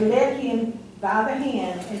 But they led him by the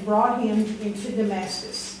hand and brought him into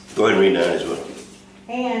Damascus. Go ahead and read that as well.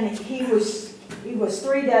 And he was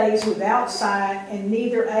 3 days without sight, and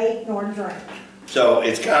neither ate nor drank. So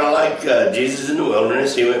it's kind of like Jesus in the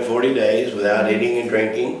wilderness. He went 40 days without eating and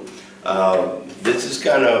drinking. This is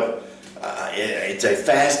kind of, it's a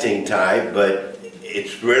fasting type, but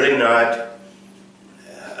it's really not.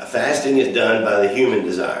 Fasting is done by the human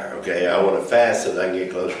desire, okay? I want to fast so that I can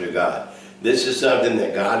get closer to God. This is something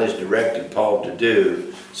that God has directed Paul to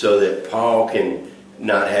do so that Paul can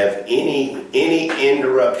not have any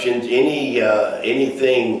interruptions,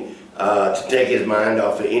 anything to take his mind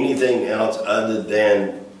off of anything else other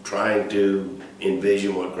than trying to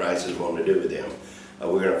envision what Christ is wanting to do with him.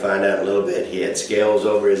 We're going to find out in a little bit. He had scales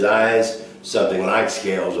over his eyes, something like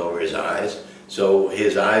scales over his eyes. So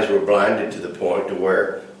his eyes were blinded to the point to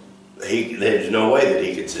where there's no way that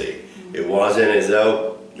he could see. It wasn't as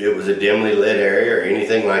though it was a dimly lit area or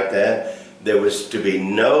anything like that. there was to be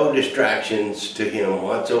no distractions to him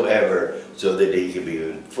whatsoever, so that he could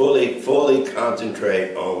be fully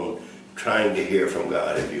concentrate on trying to hear from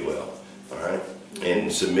God, if you will, all right,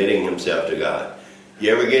 and submitting himself to God.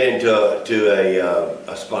 You ever get into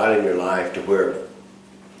a spot in your life to where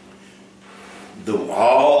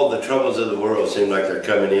all the troubles of the world seem like they're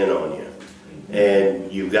coming in on you,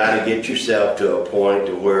 and you've got to get yourself to a point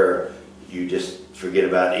to where you just forget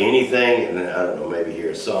about anything, and I don't know, maybe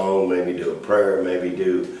hear a song, maybe do a prayer, maybe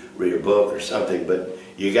read a book or something, but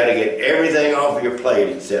you got to get everything off your plate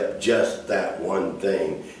except just that one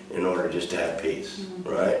thing in order just to have peace,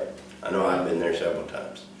 right? I know I've been there several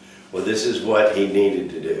times. Well, this is what he needed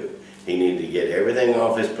to do. He needed to get everything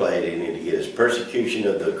off his plate. He needed to get his persecution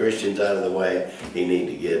of the Christians out of the way. He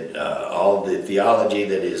needed to get all the theology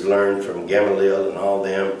that he's learned from Gamaliel and all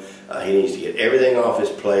them. He needs to get everything off his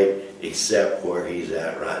plate except where he's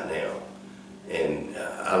at right now. And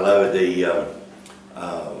I love the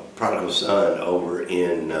prodigal son over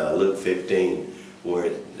in Luke 15,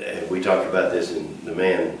 where we talked about this in the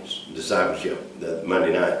man's discipleship the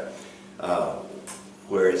Monday night,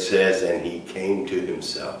 where it says, and he came to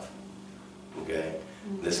himself. Okay,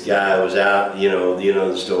 this guy was out, you know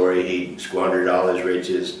the story. He squandered all his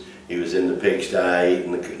riches. He was in the pigsty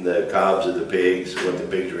eating the cobs of the pigs, what the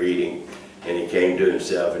pigs were eating. And he came to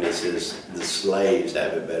himself and he says, the slaves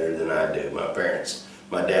have it better than I do. My parents,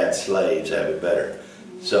 my dad's slaves have it better.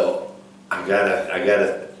 So I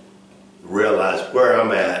gotta realize where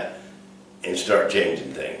I'm at and start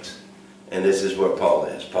changing things. And this is where Paul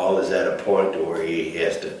is. Paul is at a point to where he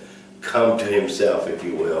has to come to himself, if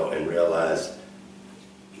you will, and realize,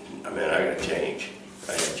 I gotta change.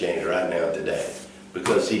 I gotta change right now today.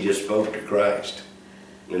 Because he just spoke to Christ.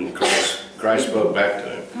 And Christ spoke back to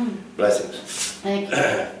him. Blessings. Thank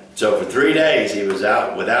you. So for 3 days he was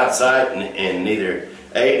out without sight and neither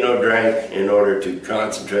ate nor drank in order to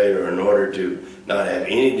concentrate or in order to not have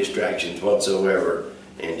any distractions whatsoever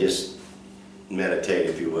and just meditate,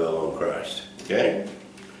 if you will, on Christ. Okay?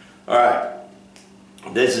 All right.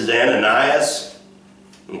 This is Ananias.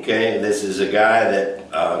 Okay? This is a guy that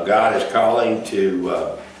God is calling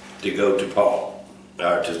to go to Paul,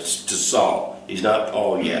 or to Saul. He's not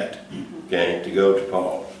Paul yet. Okay? To go to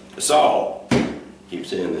Paul. Saul. Keep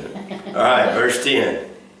saying that. All right, verse 10.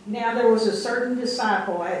 Now there was a certain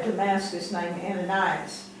disciple at Damascus named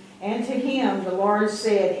Ananias, and to him the Lord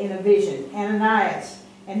said in a vision, Ananias,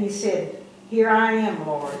 and he said, Here I am,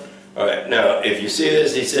 Lord. All right, now if you see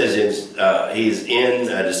this, he says he's in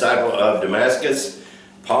a disciple of Damascus.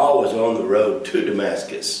 Paul was on the road to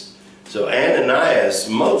Damascus. So Ananias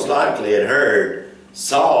most likely had heard,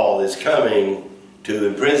 Saul is coming to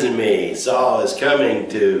imprison me. Saul is coming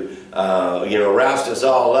to, roust us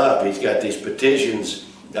all up. He's got these petitions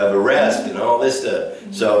of arrest and all this stuff.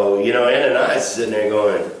 So, Ananias is sitting there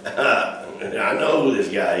going, I know who this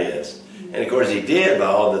guy is. And of course he did by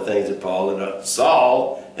all the things that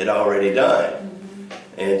Saul had already done.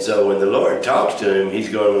 And so when the Lord talks to him, he's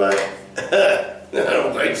going like, I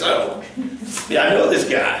don't think so. Yeah, I know this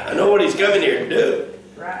guy. I know what he's coming here to do.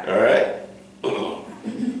 Right. All right?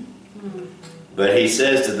 But he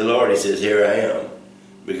says to the Lord, he says, Here I am.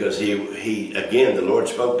 Because he again, the Lord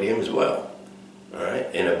spoke to him as well. All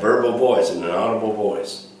right? In a verbal voice, in an audible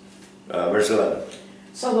voice. Verse 11.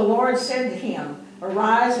 So the Lord said to him,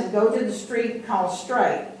 Arise and go to the street called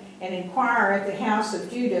Straight, and inquire at the house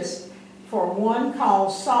of Judas for one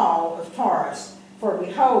called Saul of Tarsus, for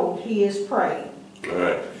behold, he is praying. All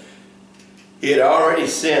right. He had already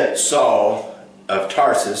sent Saul of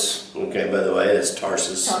Tarsus. Okay, by the way, that's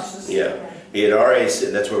Tarsus. Tarsus. Yeah. He had already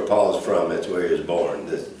sent, that's where Paul is from. That's where he was born,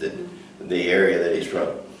 the area that he's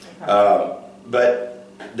from. But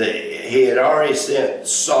he had already sent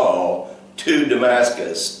Saul to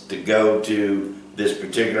Damascus to go to this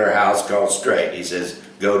particular house called Straight. He says,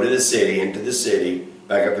 go to the city, into the city,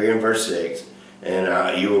 back up here in verse 6,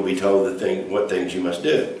 and you will be told what things you must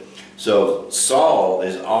do. So Saul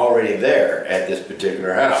is already there at this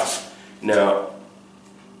particular house. Now,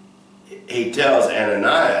 he tells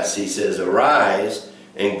Ananias, he says, arise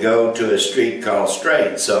and go to a street called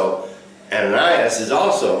Straight. So Ananias is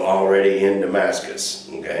also already in Damascus,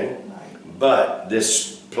 okay? But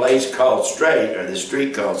this place called Straight, or this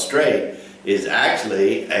street called Straight, is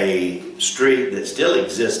actually a street that still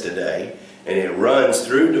exists today, and it runs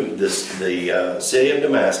through the city of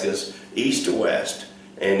Damascus, east to west,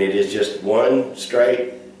 and it is just one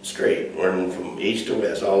straight street running from east to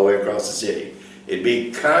west all the way across the city. It'd be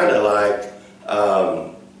kind of like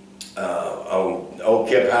on Old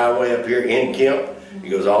Kemp Highway up here in Kemp. It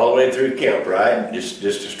goes all the way through Kemp, right? Just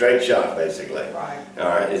a straight shot, basically. Right. All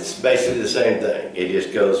right, it's basically the same thing. It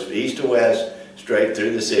just goes east to west, straight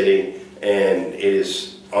through the city, and it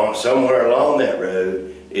is on somewhere along that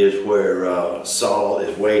road is where Saul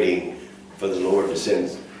is waiting for the Lord to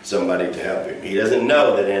send somebody to help him. He doesn't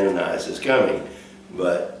know that Ananias is coming,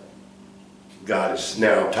 but God is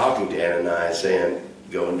now talking to Ananias saying,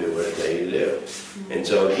 go and do what I tell you to do. And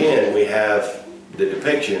so again, we have the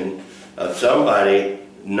depiction of somebody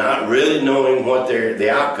not really knowing what the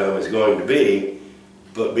outcome is going to be,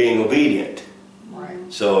 but being obedient. Right.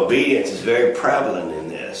 So obedience is very prevalent in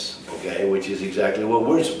this, okay, which is exactly what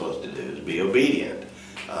we're supposed to do, is be obedient.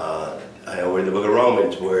 I know we're in the book of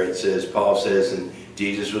Romans where it says, Paul says, and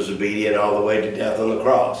Jesus was obedient all the way to death on the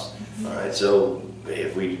cross. All right, so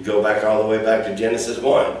if we go back all the way back to Genesis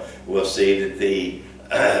 1, we'll see that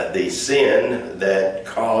the sin that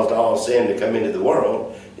caused all sin to come into the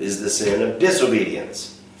world is the sin of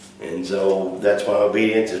disobedience. And so that's why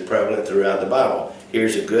obedience is prevalent throughout the Bible.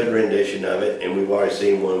 Here's a good rendition of it, and we've already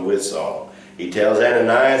seen one with Saul. He tells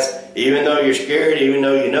Ananias, even though you're scared, even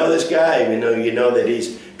though you know this guy, even though you know that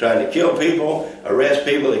he's trying to kill people, arrest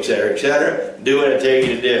people, etc., do what I tell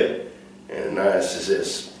you to do. And Ananias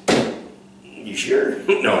says, you sure?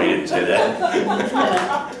 No, he didn't say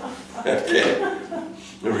that. Okay.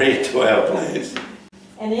 Read 12, please.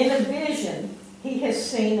 And in a vision, he has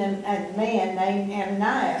seen a man named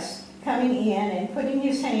Ananias coming in and putting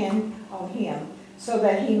his hand on him so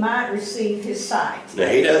that he might receive his sight. Now,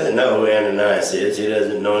 he doesn't know who Ananias is. He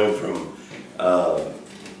doesn't know him from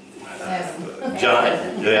John,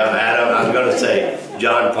 Adam. I was going to say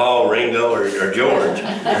John, Paul, Ringo, or George.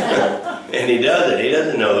 And he doesn't. He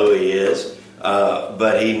doesn't know who he is.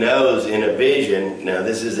 But he knows in a vision. Now,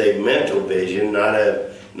 this is a mental vision,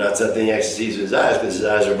 not something he actually sees with his eyes, because his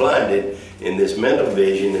eyes are blinded. In this mental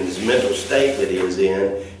vision, in this mental state that he is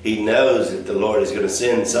in, he knows that the Lord is going to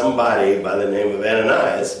send somebody by the name of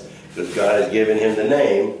Ananias, because God has given him the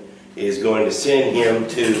name, is going to send him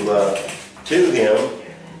to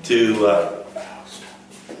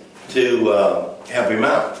help him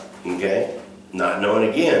out, okay? Not knowing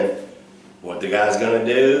again what the guy's going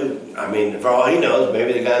to do. I mean, for all he knows,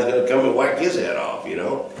 maybe the guy's going to come and whack his head off, you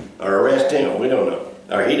know, or arrest him. We don't know,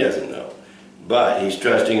 or he doesn't know. But he's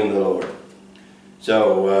trusting in the Lord.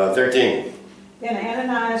 So, 13. Then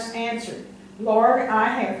Ananias answered, Lord, I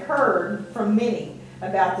have heard from many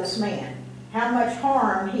about this man, how much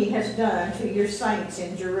harm he has done to your saints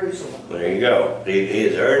in Jerusalem. There you go. He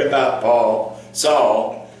has heard about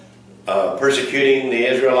Saul, persecuting the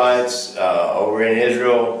Israelites over in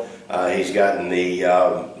Israel. He's gotten the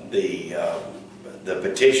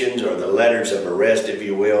petitions or the letters of arrest, if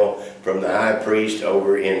you will, from the high priest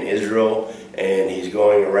over in Israel, and he's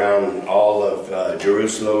going around all of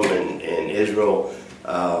Jerusalem and Israel,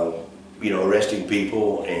 arresting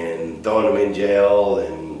people and throwing them in jail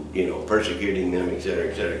and, persecuting them, etc.,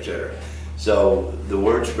 etc., etc. So the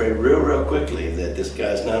word spread real quickly that this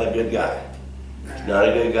guy's not a good guy. He's not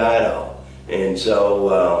a good guy at all. And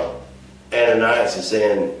so Ananias is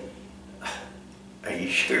saying, are you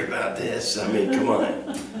sure about this? I mean, come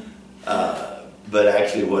on. But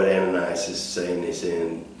actually what Ananias is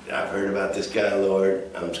saying, I've heard about this guy, Lord.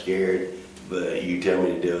 I'm scared, but you tell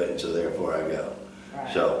me to do it, and so therefore I go.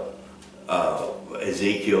 Right. So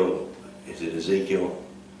Ezekiel, is it Ezekiel?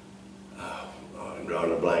 I'm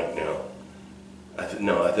drawing a blank now. I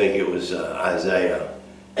think it was Isaiah.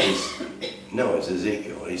 It's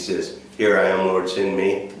Ezekiel. He says, here I am, Lord, send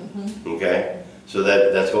me. Okay? So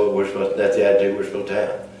that's what that's the attitude we're supposed to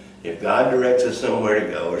have. If God directs us somewhere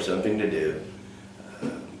to go or something to do,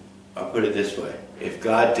 I'll put it this way. If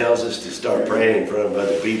God tells us to start praying in front of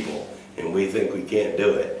other people and we think we can't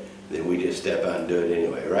do it, then we just step out and do it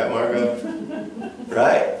anyway. Right, Margot?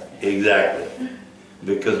 Right? Exactly.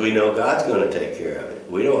 Because we know God's going to take care of it.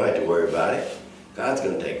 We don't have to worry about it. God's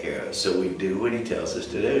going to take care of it. So we do what he tells us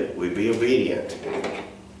to do. We be obedient.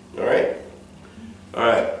 All right? All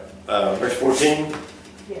right. Verse 14.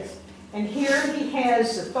 Yes. And here he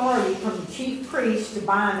has authority from the chief priest to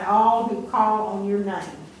bind all who call on your name.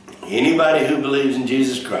 Anybody who believes in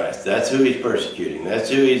Jesus Christ, that's who he's persecuting. That's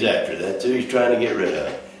who he's after. That's who he's trying to get rid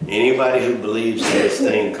of. Anybody who believes in this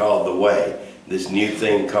thing called the way, this new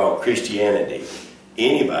thing called Christianity,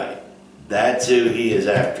 anybody, that's who he is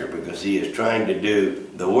after, because he is trying to do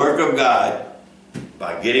the work of God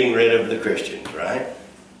by getting rid of the Christians, right?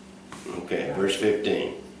 Okay, verse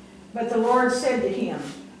 15. But the Lord said to him,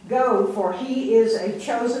 Go, for he is a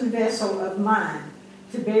chosen vessel of mine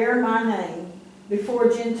to bear my name before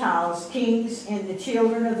Gentiles, kings, and the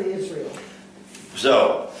children of Israel.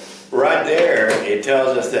 So, right there, it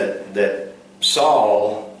tells us that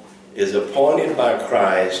Saul is appointed by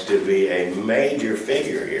Christ to be a major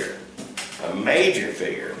figure here. A major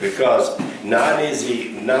figure, because not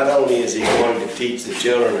only is he going to teach the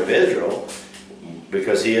children of Israel,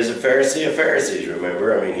 because he is a Pharisee of Pharisees,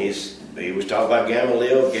 remember? I mean, he was taught by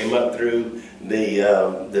Gamaliel, came up through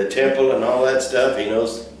the temple and all that stuff. He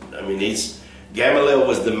knows, I mean, Gamaliel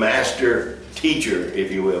was the master teacher,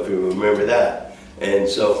 if you will, if you remember that. And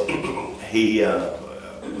so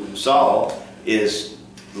Saul is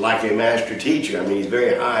like a master teacher. I mean, he's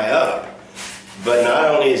very high up. But not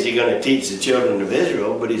only is he going to teach the children of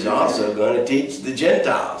Israel, but he's also going to teach the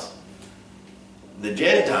Gentiles. The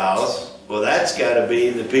Gentiles, well, that's got to be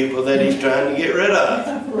the people that he's trying to get rid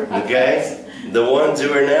of. Okay? The ones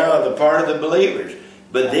who are now the part of the believers.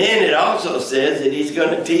 But then it also says that he's going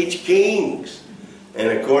to teach kings. And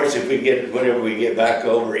of course, whenever we get back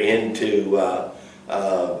over into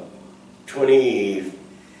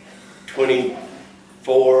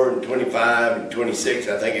 24 and 25 and 26,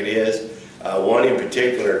 I think it is. One in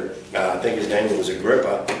particular, I think his name was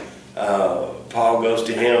Agrippa. Paul goes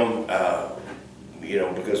to him,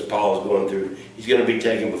 because Paul is going through, he's going to be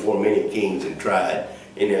taken before many kings and tried.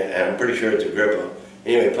 And I'm pretty sure it's Agrippa.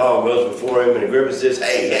 Anyway, Paul goes before him, and Agrippa says,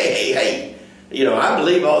 hey, I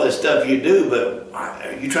believe all this stuff you do, but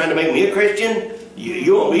are you trying to make me a Christian?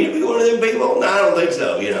 You want me to be one of them people? No, I don't think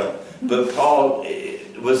so, But Paul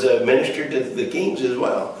was a minister to the kings as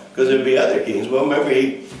well, because there'd be other kings. Well, remember,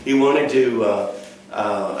 he wanted to,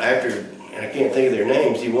 after, and I can't think of their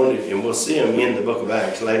names, he wanted, and we'll see them in the book of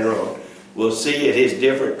Acts later on, we'll see at his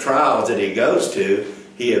different trials that he goes to,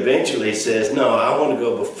 he eventually says, no, I want to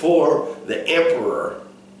go before the emperor.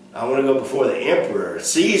 I want to go before the emperor,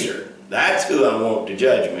 Caesar. That's who I want to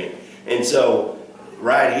judge me. And so,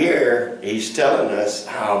 right here, he's telling us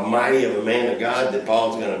how mighty of a man of God that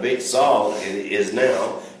Paul's going to be. Saul is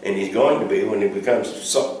now, and he's going to be when he becomes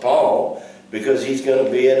Paul, because he's going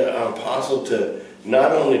to be an apostle to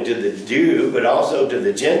not only to the Jew, but also to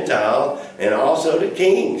the Gentile, and also to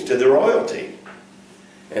kings, to the royalty.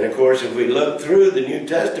 And of course, if we look through the New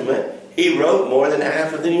Testament, he wrote more than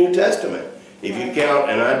half of the New Testament. If you count,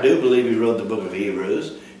 and I do believe he wrote the book of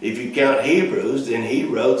Hebrews, if you count Hebrews, then he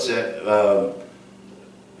wrote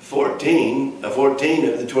 14 of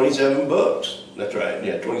the 27 books. That's right,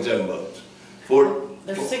 yeah, 27 books.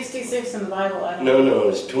 There's 66 in the Bible. No,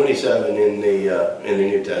 it's 27 in the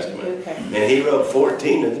New Testament. Okay. And he wrote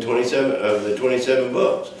 14 of the 27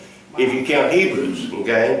 books. Wow. If you count Hebrews,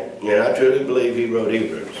 okay? And I truly believe he wrote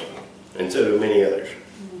Hebrews, and so do many others.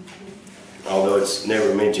 Although it's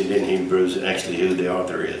never mentioned in Hebrews actually who the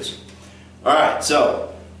author is. All right, so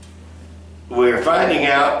we're finding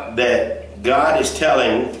out that God is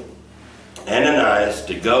telling Ananias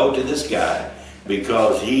to go to this guy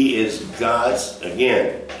because he is God's,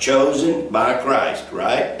 again, chosen by Christ,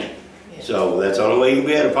 right? Yes. So that's the only way you can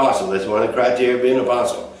be an apostle. That's one of the criteria of being an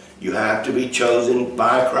apostle. You have to be chosen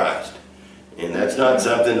by Christ. And that's not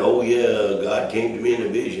something, oh yeah, God came to me in a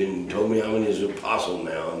vision and told me I'm his apostle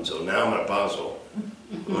now, and so now I'm an apostle.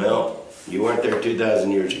 Well, you weren't there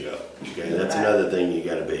 2,000 years ago. Okay, that's another thing you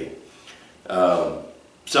got to be.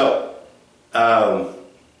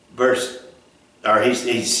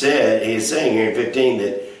 He's saying here in 15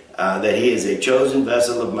 that he is a chosen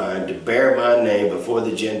vessel of mine to bear my name before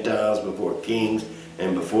the Gentiles, before kings,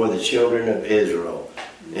 and before the children of Israel.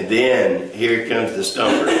 And then here comes the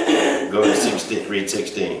stumper. Go to 16, read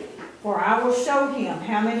 16. For I will show him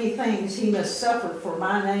how many things he must suffer for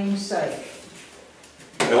my name's sake.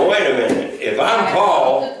 Now wait a minute. If I'm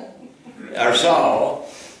Paul or Saul,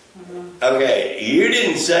 okay, you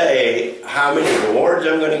didn't say how many rewards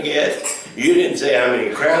I'm going to get. You didn't say how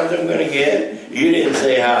many crowns I'm going to get. You didn't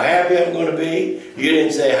say how happy I'm going to be. You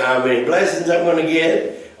didn't say how many blessings I'm going to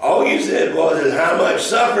get. All you said was how much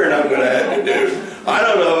suffering I'm going to have to do. I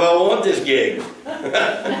don't know if I want this gig.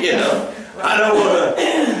 I don't want to,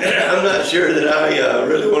 I'm not sure that I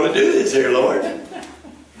really want to do this here, Lord.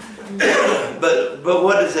 But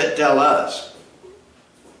what does that tell us?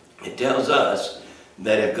 It tells us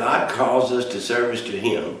that if God calls us to service to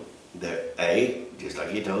him, that just like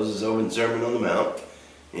he tells us over in the Sermon on the Mount,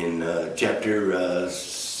 in chapter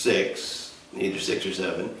 6, either 6 or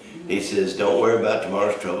 7, he says, don't worry about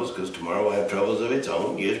tomorrow's troubles, because tomorrow will have troubles of its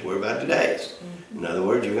own. You just worry about today's. In other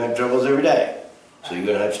words, you're going to have troubles every day. So you're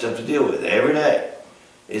going to have stuff to deal with every day.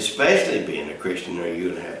 Especially being a Christian, are you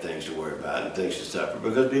going to have things to worry about and things to suffer,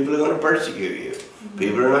 because people are going to persecute you.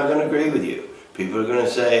 People are not going to agree with you. People are going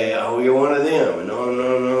to say, oh, you're one of them, and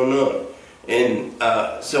no. And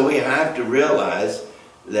so we have to realize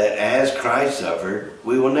that as Christ suffered,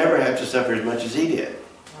 we will never have to suffer as much as he did.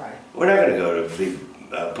 Right. We're not going to go to be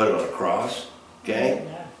put on a cross. okay?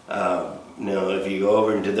 Now, if you go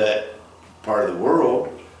over into that part of the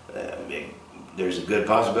world, there's a good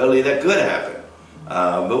possibility that could happen.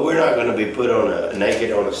 But we're not going to be put on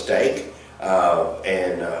naked on a stake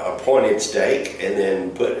and a pointed stake, and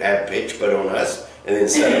then have pitch put on us, and then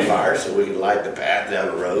set a fire so we can light the path down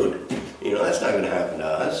the road. You know, that's not going to happen to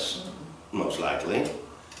us, most likely.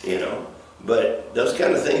 You know, but those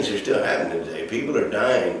kind of things are still happening today. People are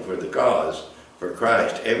dying for the cause for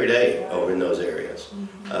Christ every day over in those areas.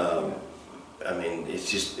 I mean,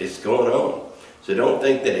 it's going on. So don't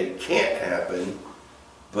think that it can't happen,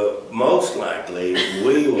 but most likely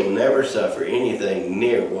we will never suffer anything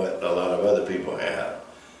near what a lot of other people have.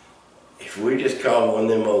 If we just call one of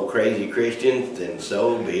them old crazy Christians, then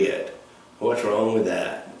so be it. What's wrong with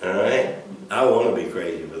that? All right? I want to be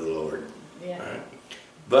crazy for the Lord. Yeah. All right?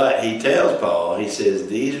 But he tells Paul, he says,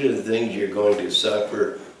 these are the things you're going to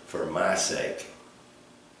suffer for my sake.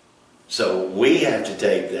 So we have to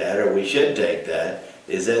take that, or we should take that,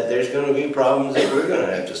 is that there's going to be problems that we're going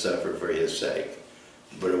to have to suffer for his sake.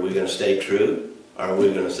 But are we going to stay true? Or are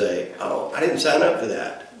we going to say, oh, I didn't sign up for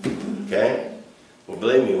that? Okay? Well,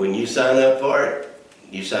 believe me, when you sign up for it,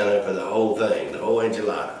 you sign up for the whole thing, the whole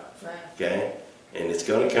enchilada. Right. Okay? And it's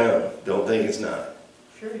going to come. Don't think it's not.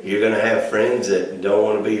 Sure. You're going to have friends that don't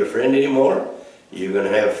want to be your friend anymore. You're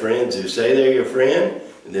going to have friends who say they're your friend,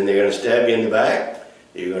 and then they're going to stab you in the back.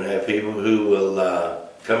 You're going to have people who will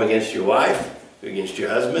come against your wife, against your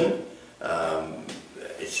husband.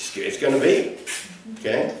 It's going to be,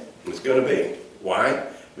 okay? It's going to be. Why?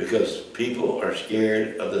 Because people are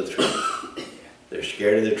scared of the truth. They're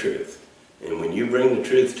scared of the truth. And when you bring the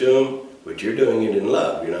truth to them, but you're doing it in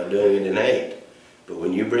love, you're not doing it in hate. But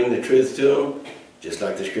when you bring the truth to them, just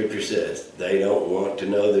like the scripture says, they don't want to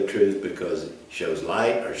know the truth because it shows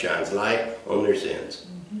light or shines light on their sins.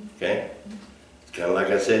 Okay? It's kind of like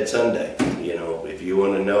I said Sunday. You know, if you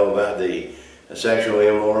want to know about the sexual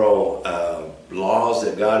immoral laws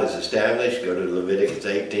that God has established, go to Leviticus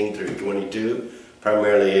 18 through 22,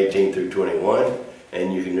 primarily 18 through 21,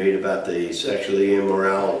 and you can read about the sexually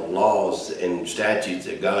immoral laws and statutes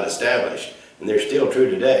that God established. And they're still true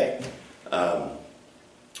today.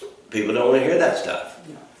 People don't want to hear that stuff.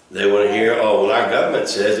 They want to hear, oh, well, our government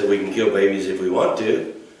says that we can kill babies if we want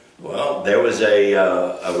to. Well, there was a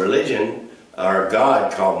religion, or a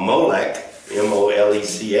god called Molech,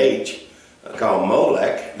 M-O-L-E-C-H, called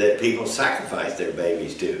Molech, that people sacrificed their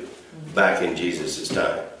babies to back in Jesus'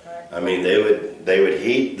 time. I mean, they would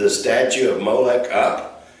heat the statue of Molech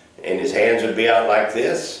up, and his hands would be out like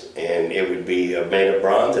this, and it would be made of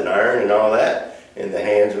bronze and iron and all that. And the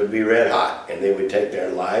hands would be red hot, and they would take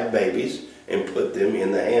their live babies and put them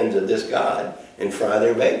in the hands of this god and fry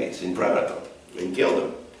their babies in front of them and kill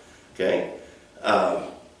them. Okay?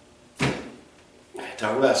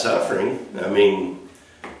 Talk about suffering. I mean,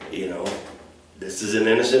 you know, this is an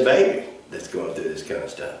innocent baby that's going through this kind of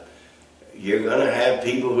stuff. You're going to have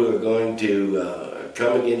people who are going to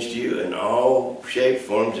come against you in all shapes,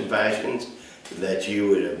 forms, and fashions that you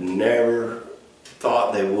would have never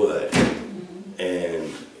thought they would.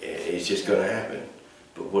 And it's just going to happen.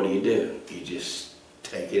 But what do? You just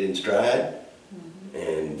take it in stride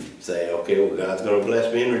and say, okay, well, God's going to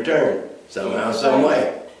bless me in return, somehow, some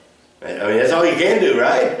way. I mean, that's all you can do,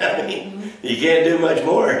 right? I mean, you can't do much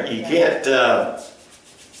more. You can't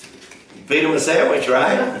feed them a sandwich,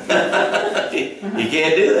 right? You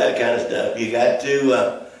can't do that kind of stuff. You got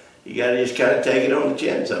to just kind of take it on the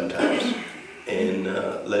chin sometimes and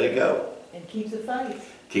let it go. And keep the faith.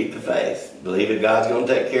 Keep the faith. Believe that God's going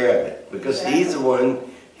to take care of it, because He's the one.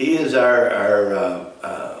 He is our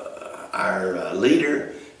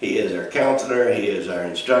leader. He is our counselor. He is our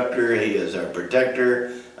instructor. He is our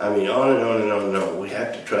protector. I mean, on and on and on and on. We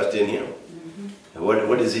have to trust in Him.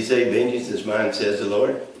 What does He say? Vengeance is mine, says the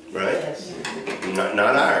Lord. Right? Yes.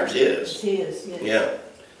 Not ours. His. His, yes. Yeah.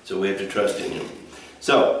 So we have to trust in Him.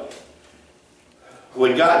 So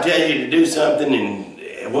when God tells you to do something,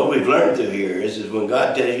 and what we've learned through here is when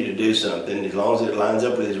God tells you to do something, as long as it lines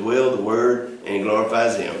up with His will, the Word, and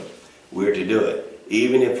glorifies Him, we're to do it.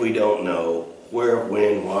 Even if we don't know where,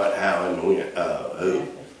 when, what, how, and when, who,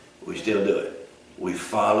 we still do it. We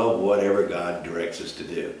follow whatever God directs us to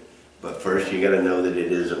do. But first you got to know that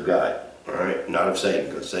it is of God, all right? Not of Satan,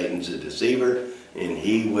 because Satan's a deceiver, and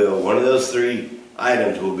he will, one of those three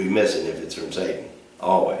items will be missing if it's from Satan,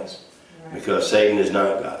 always. Right. Because Satan is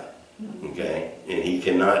not God, okay? And he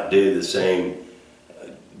cannot do the same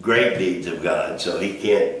great deeds of God, so he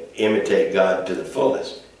can't imitate God to the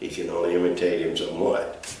fullest. He can only imitate Him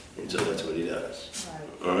somewhat. And so that's what he does.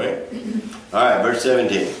 Right. All right? All right, verse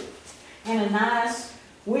 17. Ananias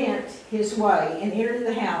went his way and entered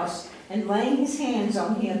the house, and laying his hands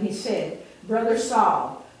on him, he said, Brother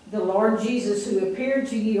Saul, the Lord Jesus, who appeared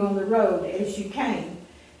to you on the road as you came,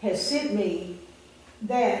 has sent me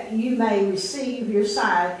that you may receive your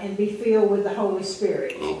sight and be filled with the Holy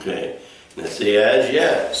Spirit. Okay. Now see, as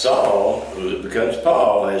yet, Saul, who becomes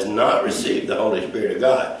Paul, has not received the Holy Spirit of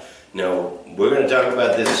God. Now, we're going to talk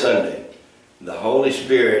about this Sunday. The Holy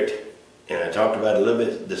Spirit, and I talked about it a little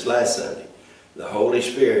bit this last Sunday, the Holy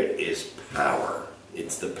Spirit is power.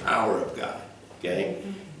 It's the power of God, okay?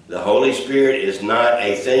 The Holy Spirit is not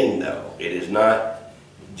a thing, though. It is not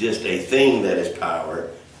just a thing that is power.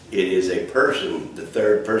 It is a person, the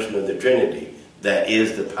third person of the Trinity, that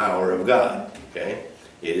is the power of God, okay?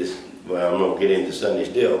 It is, well, I'm going to get into Sunday's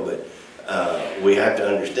deal, but we have to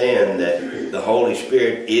understand that the Holy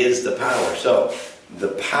Spirit is the power. So,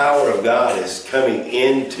 the power of God is coming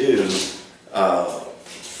into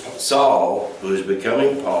Saul, who is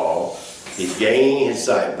becoming Paul. He's gaining his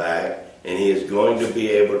sight back, and he is going to be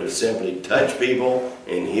able to simply touch people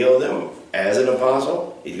and heal them as an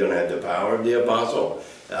apostle. He's going to have the power of the apostle.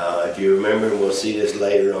 If you remember, we'll see this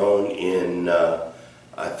later on in,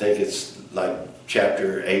 I think it's like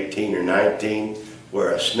chapter 18 or 19,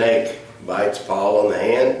 where a snake bites Paul on the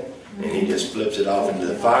hand, and he just flips it off into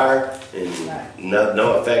the fire, and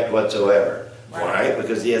no effect whatsoever. Why?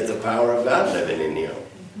 Because he has the power of God living in him.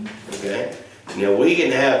 Okay? Now, we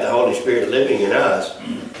can have the Holy Spirit living in us,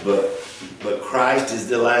 but Christ is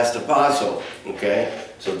the last apostle. Okay?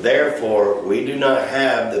 So therefore, we do not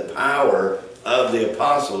have the power of the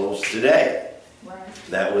apostles today.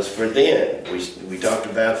 That was for then. We talked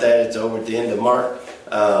about that. It's over at the end of Mark,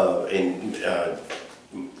 in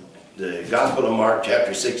the Gospel of Mark,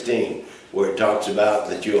 chapter 16, where it talks about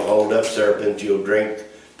that you'll hold up serpents, you'll drink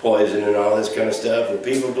poison and all this kind of stuff. And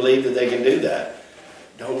people believe that they can do that.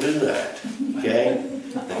 Don't do that. Okay?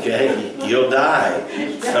 Okay? You'll die.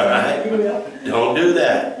 All right? Don't do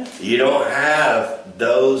that. You don't have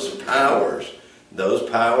those powers. Those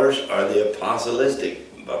powers are the apocalyptic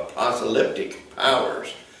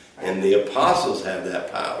powers. And the apostles have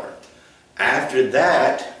that power. After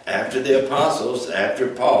that, after the apostles, after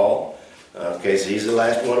Paul, okay, so he's the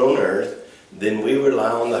last one on earth, then we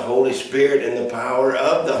rely on the Holy Spirit and the power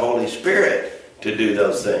of the Holy Spirit to do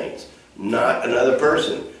those things. Not another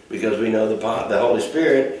person, because we know the Holy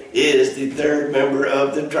Spirit is the third member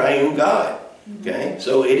of the triune God. Okay,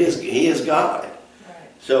 so he is God.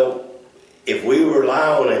 So if we rely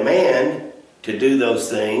on a man to do those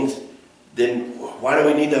things, then why do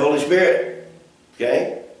we need the Holy Spirit?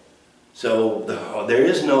 Okay, so there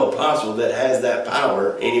is no apostle that has that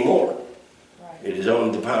power anymore. It is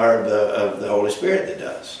only the power of the Holy Spirit that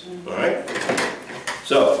does. All right?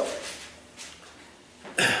 So,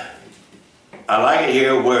 I like it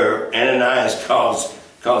here where Ananias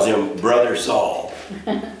calls him Brother Saul.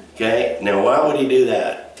 Okay? Now, why would he do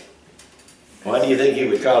that? Why do you think he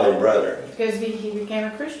would call him brother? Because he became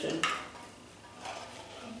a Christian.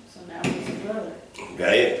 So now he's a brother.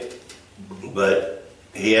 Okay? But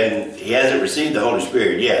he hasn't received the Holy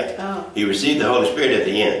Spirit yet. Oh. He received the Holy Spirit at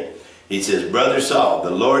the end. He says, Brother Saul,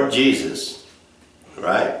 the Lord Jesus,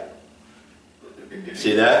 right?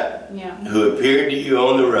 See that? Yeah. Who appeared to you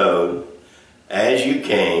on the road as you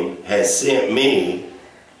came, has sent me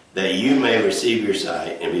that you may receive your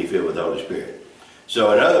sight and be filled with the Holy Spirit.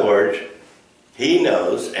 So in other words, he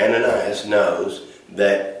knows, Ananias knows,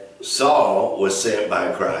 that Saul was sent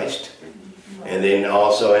by Christ. And then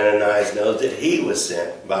also Ananias knows that he was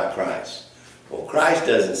sent by Christ. Well, Christ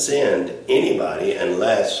doesn't send anybody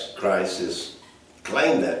unless Christ has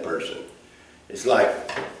claimed that person. It's like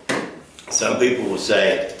some people will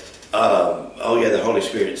say, oh yeah, the Holy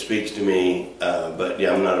Spirit speaks to me, but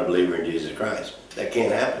yeah, I'm not a believer in Jesus Christ. That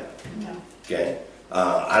can't happen. No. Okay?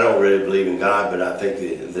 I don't really believe in God, but I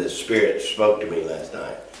think the Spirit spoke to me last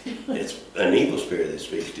night. It's an evil spirit that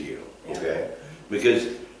speaks to you. Okay? Because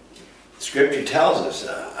Scripture tells us,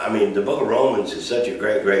 I mean, the book of Romans is such a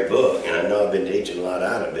great, great book, and I know I've been teaching a lot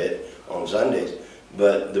out of it on Sundays,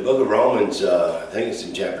 but the book of Romans, I think it's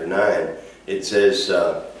in chapter 9, it says,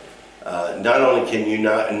 not only can you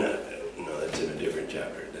not, no, that's in a different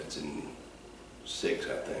chapter, that's in 6,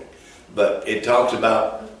 I think, but it talks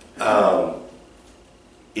about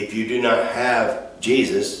if you do not have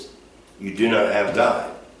Jesus, you do not have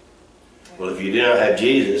God. Well, if you do not have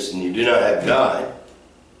Jesus and you do not have God,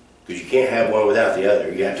 because you can't have one without the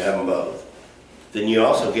other, you have to have them both, then you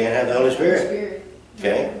also can't have the Holy Spirit.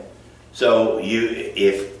 Okay? So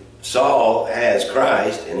if Saul has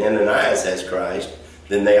Christ and Ananias has Christ,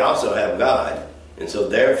 then they also have God. And so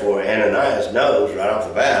therefore Ananias knows right off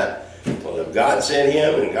the bat, well, if God sent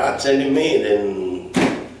him and God sent me, then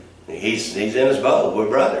he's in us both. We're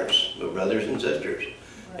brothers. We're We're brothers and sisters.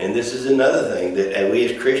 And this is another thing that we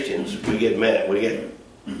as Christians,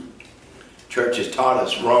 church has taught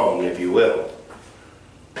us wrong, if you will.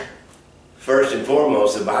 First and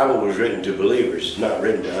foremost, the Bible was written to believers, it's not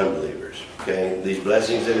written to unbelievers. Okay? These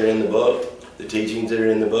blessings that are in the book, the teachings that are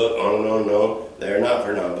in the book, on and on and on, they're not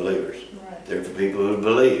for non-believers. Right. They're for people who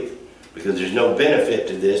believe. Because there's no benefit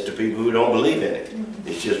to this to people who don't believe in it.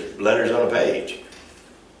 It's just letters on a page.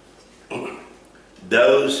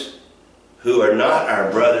 Those who are not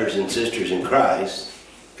our brothers and sisters in Christ,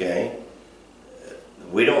 okay,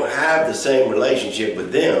 we don't have the same relationship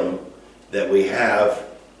with them that we have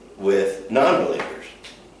with non-believers.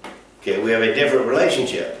 Okay, we have a different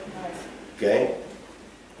relationship. Okay?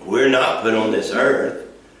 We're not put on this earth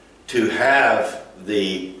to have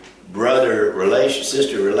the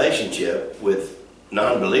sister relationship with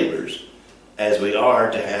non-believers as we are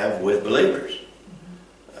to have with believers.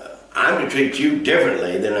 I'm to treat you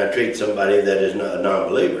differently than I treat somebody that is not a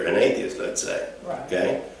non-believer, an atheist, let's say. Right.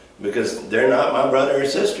 Okay? Because they're not my brother or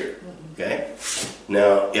sister. Okay?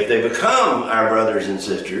 Now, if they become our brothers and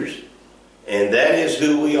sisters, and that is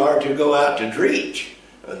who we are to go out to reach,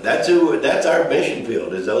 that's our mission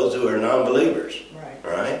field, is those who are non-believers. Right.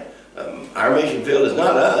 All right? Our mission field is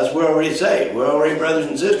not us. We're already saved. We're already brothers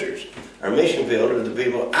and sisters. Our mission field are the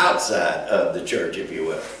people outside of the church, if you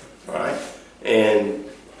will. All right? And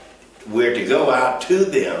we're to go out to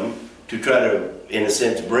them to try to, in a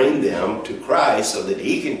sense, bring them to Christ so that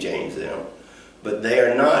He can change them. But they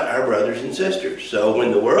are not our brothers and sisters. So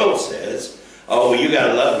when the world says, oh, well, you got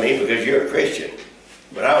to love me because you're a Christian,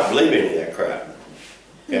 but I don't believe any of that crap.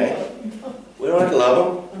 Okay? We don't have to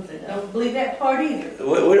love them. I don't believe that part either.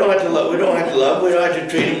 We don't have to love. We don't have to love. We don't have to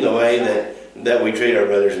treat them the way that we treat our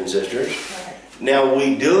brothers and sisters. Right. Now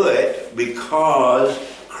we do it because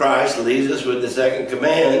Christ leaves us with the second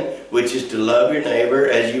command, which is to love your neighbor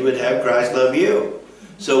as you would have Christ love you.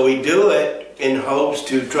 So we do it in hopes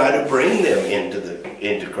to try to bring them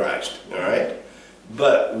into Christ. All right,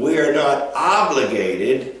 but we are not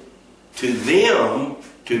obligated to them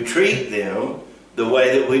to treat them the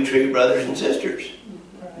way that we treat brothers and sisters.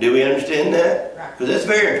 Do we understand that? Because that's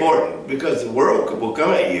very important, because the world will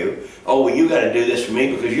come at you, oh, well, you got to do this for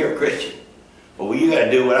me because you're a Christian. Well, you got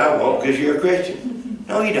to do what I want because you're a Christian.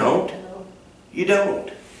 No, you don't. You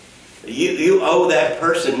don't. You owe that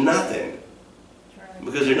person nothing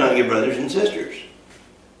because they're not your brothers and sisters.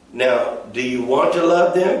 Now, do you want to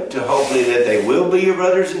love them to hopefully that they will be your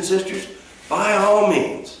brothers and sisters? By all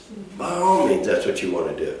means. By all means, that's what you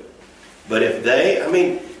want to do. But if they,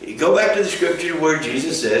 go back to the scripture where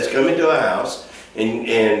Jesus says, come into a house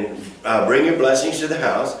and bring your blessings to the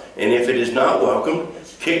house, and if it is not welcome,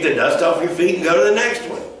 kick the dust off your feet and go to the next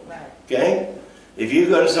one. Okay? If you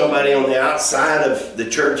go to somebody on the outside of the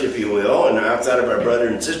church, if you will, and outside of our brother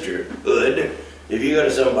and sisterhood, if you go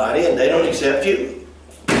to somebody and they don't accept you,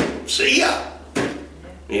 see ya.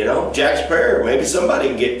 You know, Jack's prayer, maybe somebody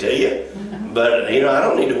can get to you. But, I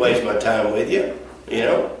don't need to waste my time with you,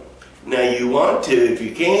 Now you want to, if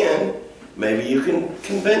you can, maybe you can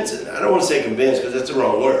convince it. I don't want to say convince because that's the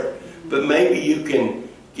wrong word. But maybe you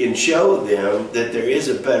can show them that there is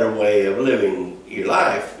a better way of living your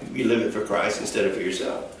life. You live it for Christ instead of for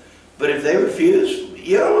yourself. But if they refuse,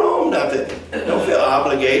 you don't owe them nothing. Don't feel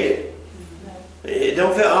obligated.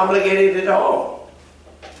 Don't feel obligated at all.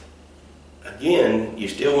 Again, you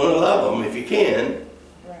still want to love them if you can.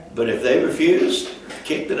 But if they refuse,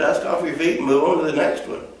 kick the dust off your feet and move on to the next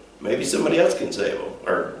one. Maybe somebody else can save them,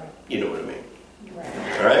 or you know what I mean.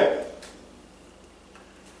 All right?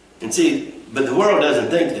 And see, but the world doesn't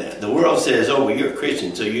think that. The world says, oh, well, you're a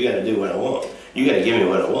Christian, so you got to do what I want. You got to give me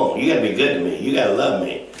what I want. You got to be good to me. You got to love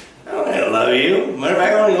me. I don't have to love you. Matter of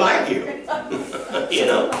fact, I only like you.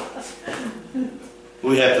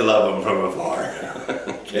 We have to love them from afar.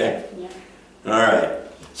 Okay? All right.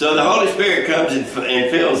 So the Holy Spirit comes and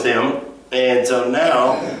fills him, and so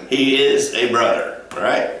now he is a brother,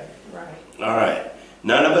 right? All right.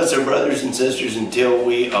 None of us are brothers and sisters until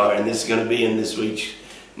we are, and this is going to be in this week's,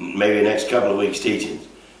 maybe next couple of weeks' teachings.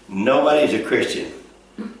 Nobody's a Christian.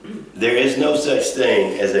 There is no such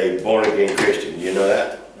thing as a born-again Christian. You know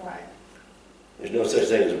that? Right. There's no such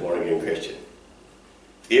thing as a born-again Christian.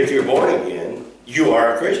 If you're born again, you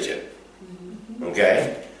are a Christian.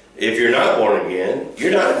 Okay? If you're not born again,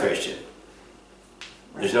 you're not a Christian.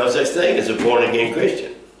 There's no such thing as a born-again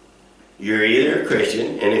Christian. You're either a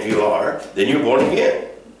Christian, and if you are, then you're born again.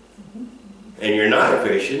 And you're not a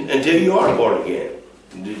Christian until you are born again.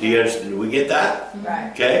 Do you understand? Do we get that?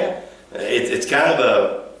 Right. Okay? It's kind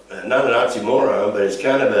of not an oxymoron, but it's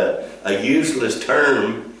kind of a useless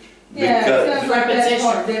term. Yeah, because, it sounds like that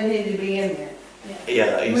part doesn't need to be in there.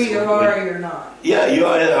 Yeah. We are or you're not. Yeah, you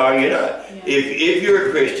are or you're not. Yeah. If you're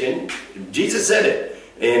a Christian, Jesus said it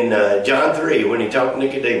in John 3 when he talked to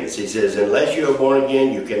Nicodemus. He says, unless you are born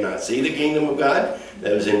again, you cannot see the kingdom of God.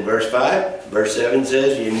 That was in verse 5. Verse 7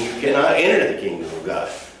 says, and you cannot enter the kingdom of God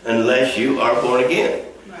unless you are born again.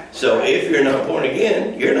 Right. So if you're not born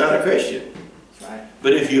again, you're not a Christian. That's right.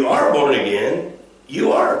 But if you are born again,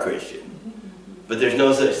 you are a Christian. But there's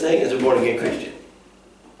no such thing as a born again Christian.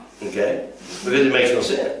 Okay? Because it makes no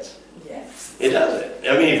sense. Yes. It doesn't.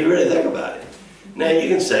 I mean, if you really think about it. Now, you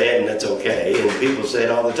can say it, and that's okay, and people say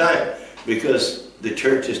it all the time, because the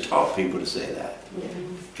church has taught people to say that.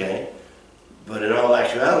 Okay? But in all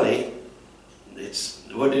actuality, it's,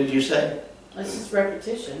 what did you say? It's just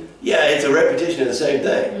repetition. Yeah, it's a repetition of the same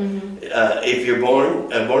thing. If you're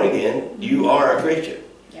born again, you are a Christian.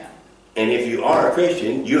 Yeah. And if you are a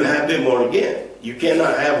Christian, you have been born again. You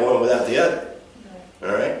cannot have one without the other.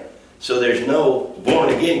 All right? So there's no born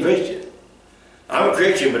again Christian. I'm a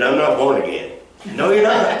Christian, but I'm not born again. No, you're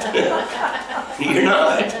not. You're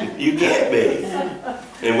not. You can't be.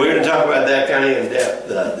 And we're going to talk about that kind of in depth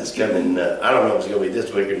this coming, I don't know if it's going to be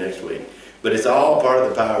this week or next week. But it's all part of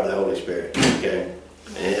the power of the Holy Spirit. Okay?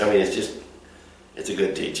 And, I mean, it's a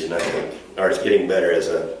good teaching, I think. Or it's getting better as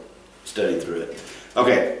I study through it.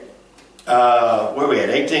 Okay. Where are we at?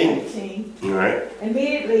 18? 18. All right.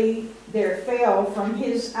 Immediately there fell from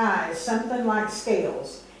his eyes something like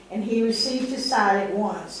scales, and he received his sight at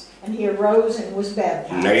once, and he arose and was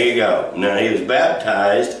baptized. And there you go. Now, he was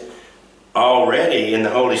baptized already in the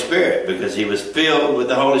Holy Spirit because he was filled with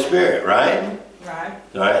the Holy Spirit, right? Right.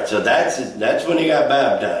 All right, so that's when he got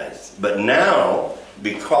baptized. But now,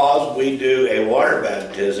 because we do a water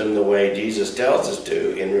baptism the way Jesus tells us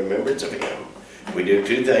to, in remembrance of him, we do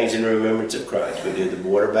two things in remembrance of Christ. We do the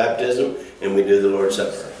water baptism and we do the Lord's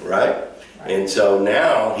Supper, right? And so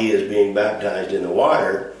now he is being baptized in the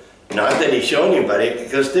water. Not that he's showing anybody,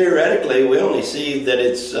 because theoretically we only see that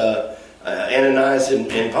it's Ananias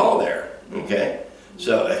and Paul there, okay?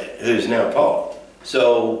 So, who's now Paul.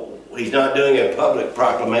 So he's not doing a public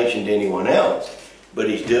proclamation to anyone else, but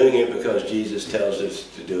he's doing it because Jesus tells us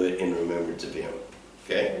to do it in remembrance of him,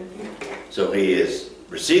 okay? So he has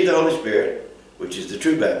received the Holy Spirit, which is the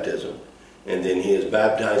true baptism, and then he is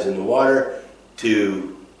baptized in the water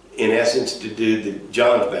to, in essence, to do the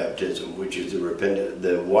John's baptism, which is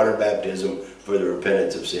the water baptism for the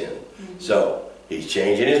repentance of sin. So he's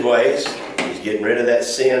changing his ways. He's getting rid of that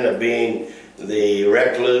sin of being the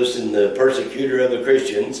recluse and the persecutor of the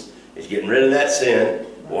Christians. He's getting rid of that sin,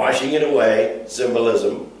 washing it away,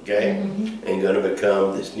 symbolism, okay, and going to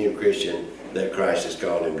become this new Christian that Christ has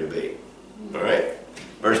called him to be. All right,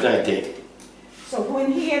 verse 19. So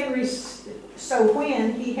when he had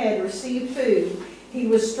received food, he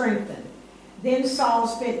was strengthened. Then Saul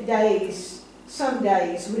spent some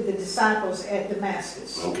days with the disciples at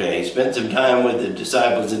Damascus. Okay, he spent some time with the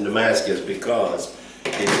disciples in Damascus because,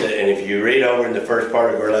 and if you read over in the first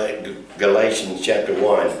part of Galatians chapter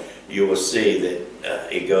 1, you will see that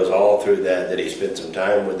it goes all through that he spent some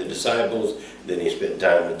time with the disciples, then he spent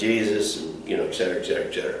time with Jesus, and, et cetera, et cetera,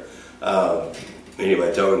 et cetera. Anyway,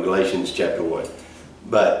 it's over in Galatians chapter 1.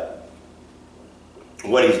 But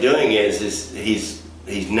what he's doing is he's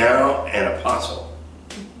now an apostle.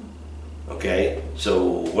 Okay,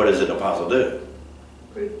 so what does an apostle do?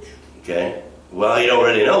 Preach. Okay, well, he don't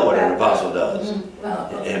really know what an apostle does.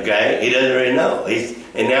 Okay, he doesn't really know.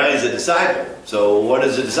 And now he's a disciple. So what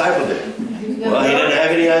does a disciple do? Well, he doesn't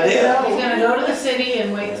have any idea. He's going to go to the city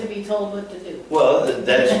and wait to be told what to do. Well,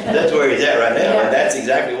 that's where he's at right now, and that's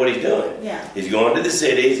exactly what he's doing. Yeah. He's going to the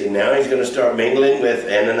cities, and now he's going to start mingling with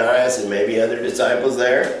Ananias and maybe other disciples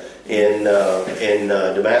there in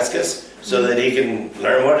Damascus, so that he can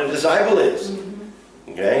learn what a disciple is.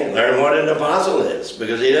 Okay, learn what an apostle is,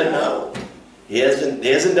 because he doesn't know. He hasn't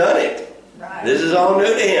done it. Right. This is all new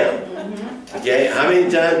to him. Okay, how many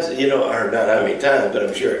times, or not how many times, but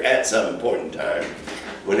I'm sure at some important time,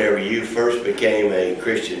 whenever you first became a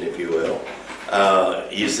Christian, if you will,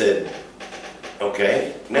 you said,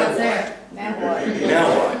 okay, now What's what? there? Now what? Now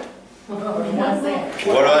what? What's there?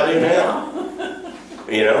 What do I do now?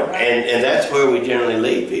 And that's where we generally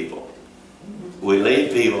lead people. We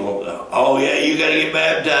lead people, oh yeah, you got to get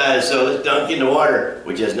baptized, so let's dunk you in the water,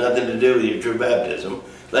 which has nothing to do with your true baptism.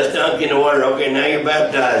 Let's dunk you in the water. Okay, now you're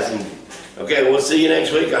baptized. And, okay, we'll see you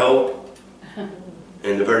next week, I hope.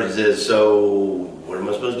 And the person says, so what am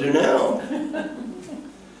I supposed to do now?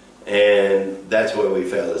 And that's where we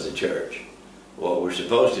fail as a church. What we're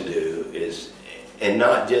supposed to do is, and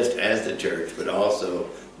not just as the church, but also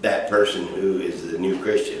that person who is the new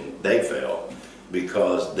Christian, they fail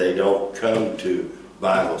because they don't come to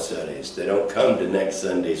Bible studies. They don't come to next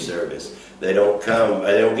Sunday's service. They don't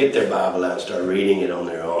get their Bible out and start reading it on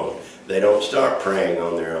their own. They don't start praying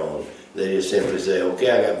on their own. They just simply say, okay,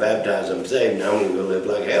 I got baptized, I'm saved, now I'm going to go live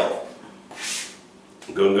like hell.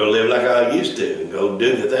 I'm going to go live like I used to and go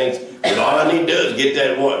do the things. But all I need to do is get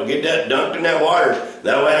that dunked in that water.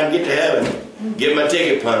 That way I can get to heaven, get my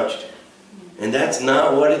ticket punched. And that's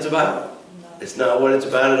not what it's about. It's not what it's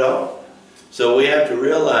about at all. So we have to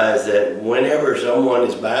realize that whenever someone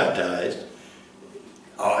is baptized,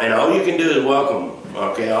 and all you can do is welcome them,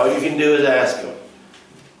 okay? All you can do is ask them.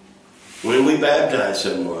 When we baptize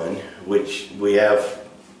someone, which we have,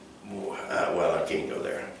 well, I can't go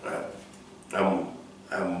there.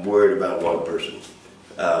 I'm worried about one person.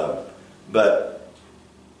 But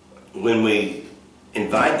when we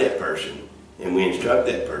invite that person and we instruct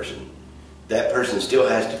that person still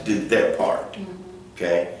has to do their part,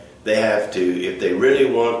 okay? They have to, if they really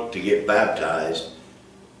want to get baptized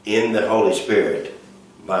in the Holy Spirit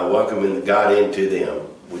by welcoming God into them,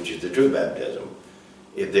 which is the true baptism,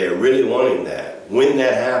 if they're really wanting that, when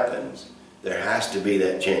that happens, there has to be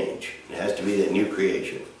that change. There has to be that new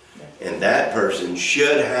creation. And that person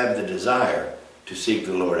should have the desire to seek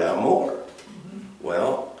the Lord out more.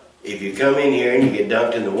 Well, if you come in here and you get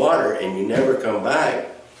dunked in the water and you never come back,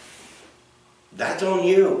 that's on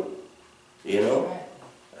you, you know?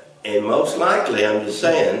 And most likely, I'm just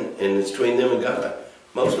saying, and it's between them and God,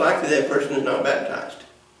 most likely that person is not baptized.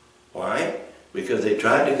 Why? Because they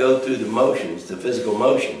tried to go through the motions, the physical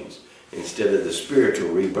motions, instead of the spiritual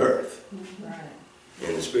rebirth. Right.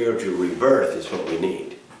 And the spiritual rebirth is what we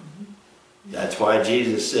need. That's why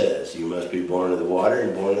Jesus says you must be born of the water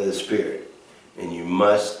and born of the Spirit. And you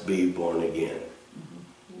must be born again.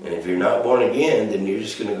 And if you're not born again, then you're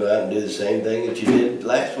just going to go out and do the same thing that you did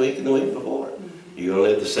last week and the week before. You're going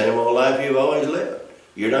to live the same old life you've always lived.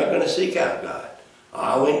 You're not going to seek out God.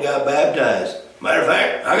 I went and got baptized. Matter of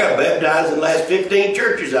fact, I got baptized in the last 15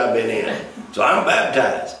 churches I've been in. So I'm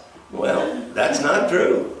baptized. Well, that's not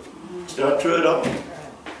true. It's not true at all.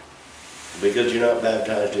 Because you're not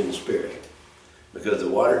baptized in the Spirit. Because the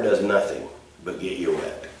water does nothing but get you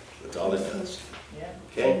wet. That's all it does.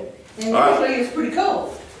 Okay? And All right. usually it's pretty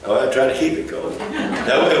cold. Oh, I try to keep it cold.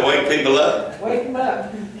 That way it'll wake people up. Wake them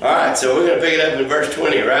up. All right, so we're going to pick it up in verse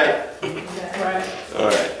 20, right? Right. All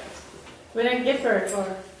right. We didn't get very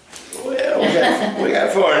far. Well, we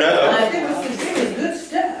got far enough. It was good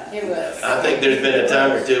stuff. It was. I think there's been a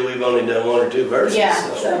time or two we've only done one or two verses. Yeah.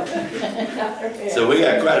 So we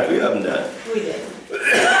got quite a few of them done. We did.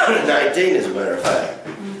 19 as a matter of fact.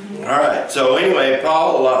 All right, so anyway,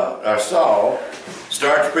 Saul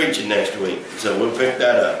starts preaching next week. So we'll pick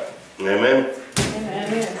that up. Amen?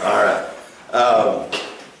 Amen. All right.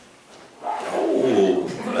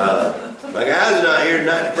 My guy's not here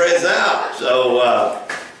tonight to press out, so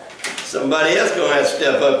somebody else gonna have to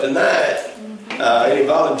step up tonight. Any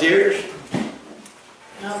volunteers?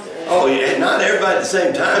 I'll do it. Oh, yeah, not everybody at the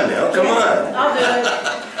same time now. Come on. I'll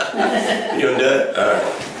do You gonna do it? All right.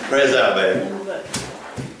 Press out, baby. it.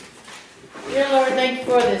 Dear Lord, thank you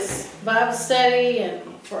for this Bible study and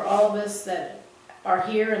for all of us that are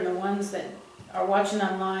here and the ones that are watching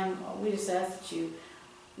online. We just ask that you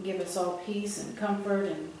give us all peace and comfort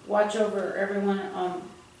and watch over everyone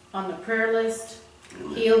on the prayer list.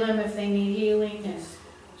 Heal them if they need healing, and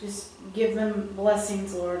just give them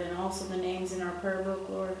blessings, Lord, and also the names in our prayer book,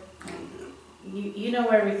 Lord. You know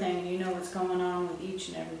everything, and you know what's going on with each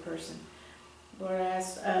and every person. Lord, I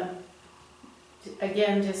ask,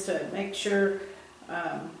 again, just to make sure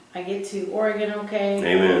I get to Oregon okay.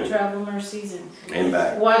 Amen. Travel mercies, And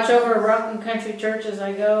back. watch over Rockin Country Church as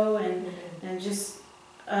I go, and just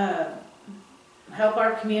help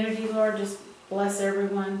our community, Lord. Just bless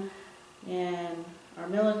everyone, and our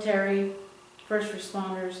military, first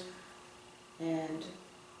responders, and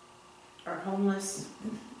our homeless,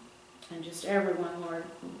 and just everyone, Lord.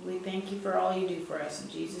 We thank you for all you do for us in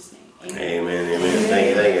Jesus' name. Amen.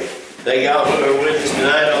 Amen. Thank you. Thank y'all who are with us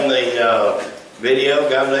tonight on the video.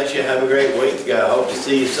 God bless you. Have a great week. I hope to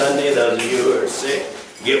see you Sunday. Those of you who are sick,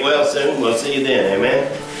 get well soon. We'll see you then. Amen.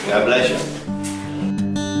 God bless you.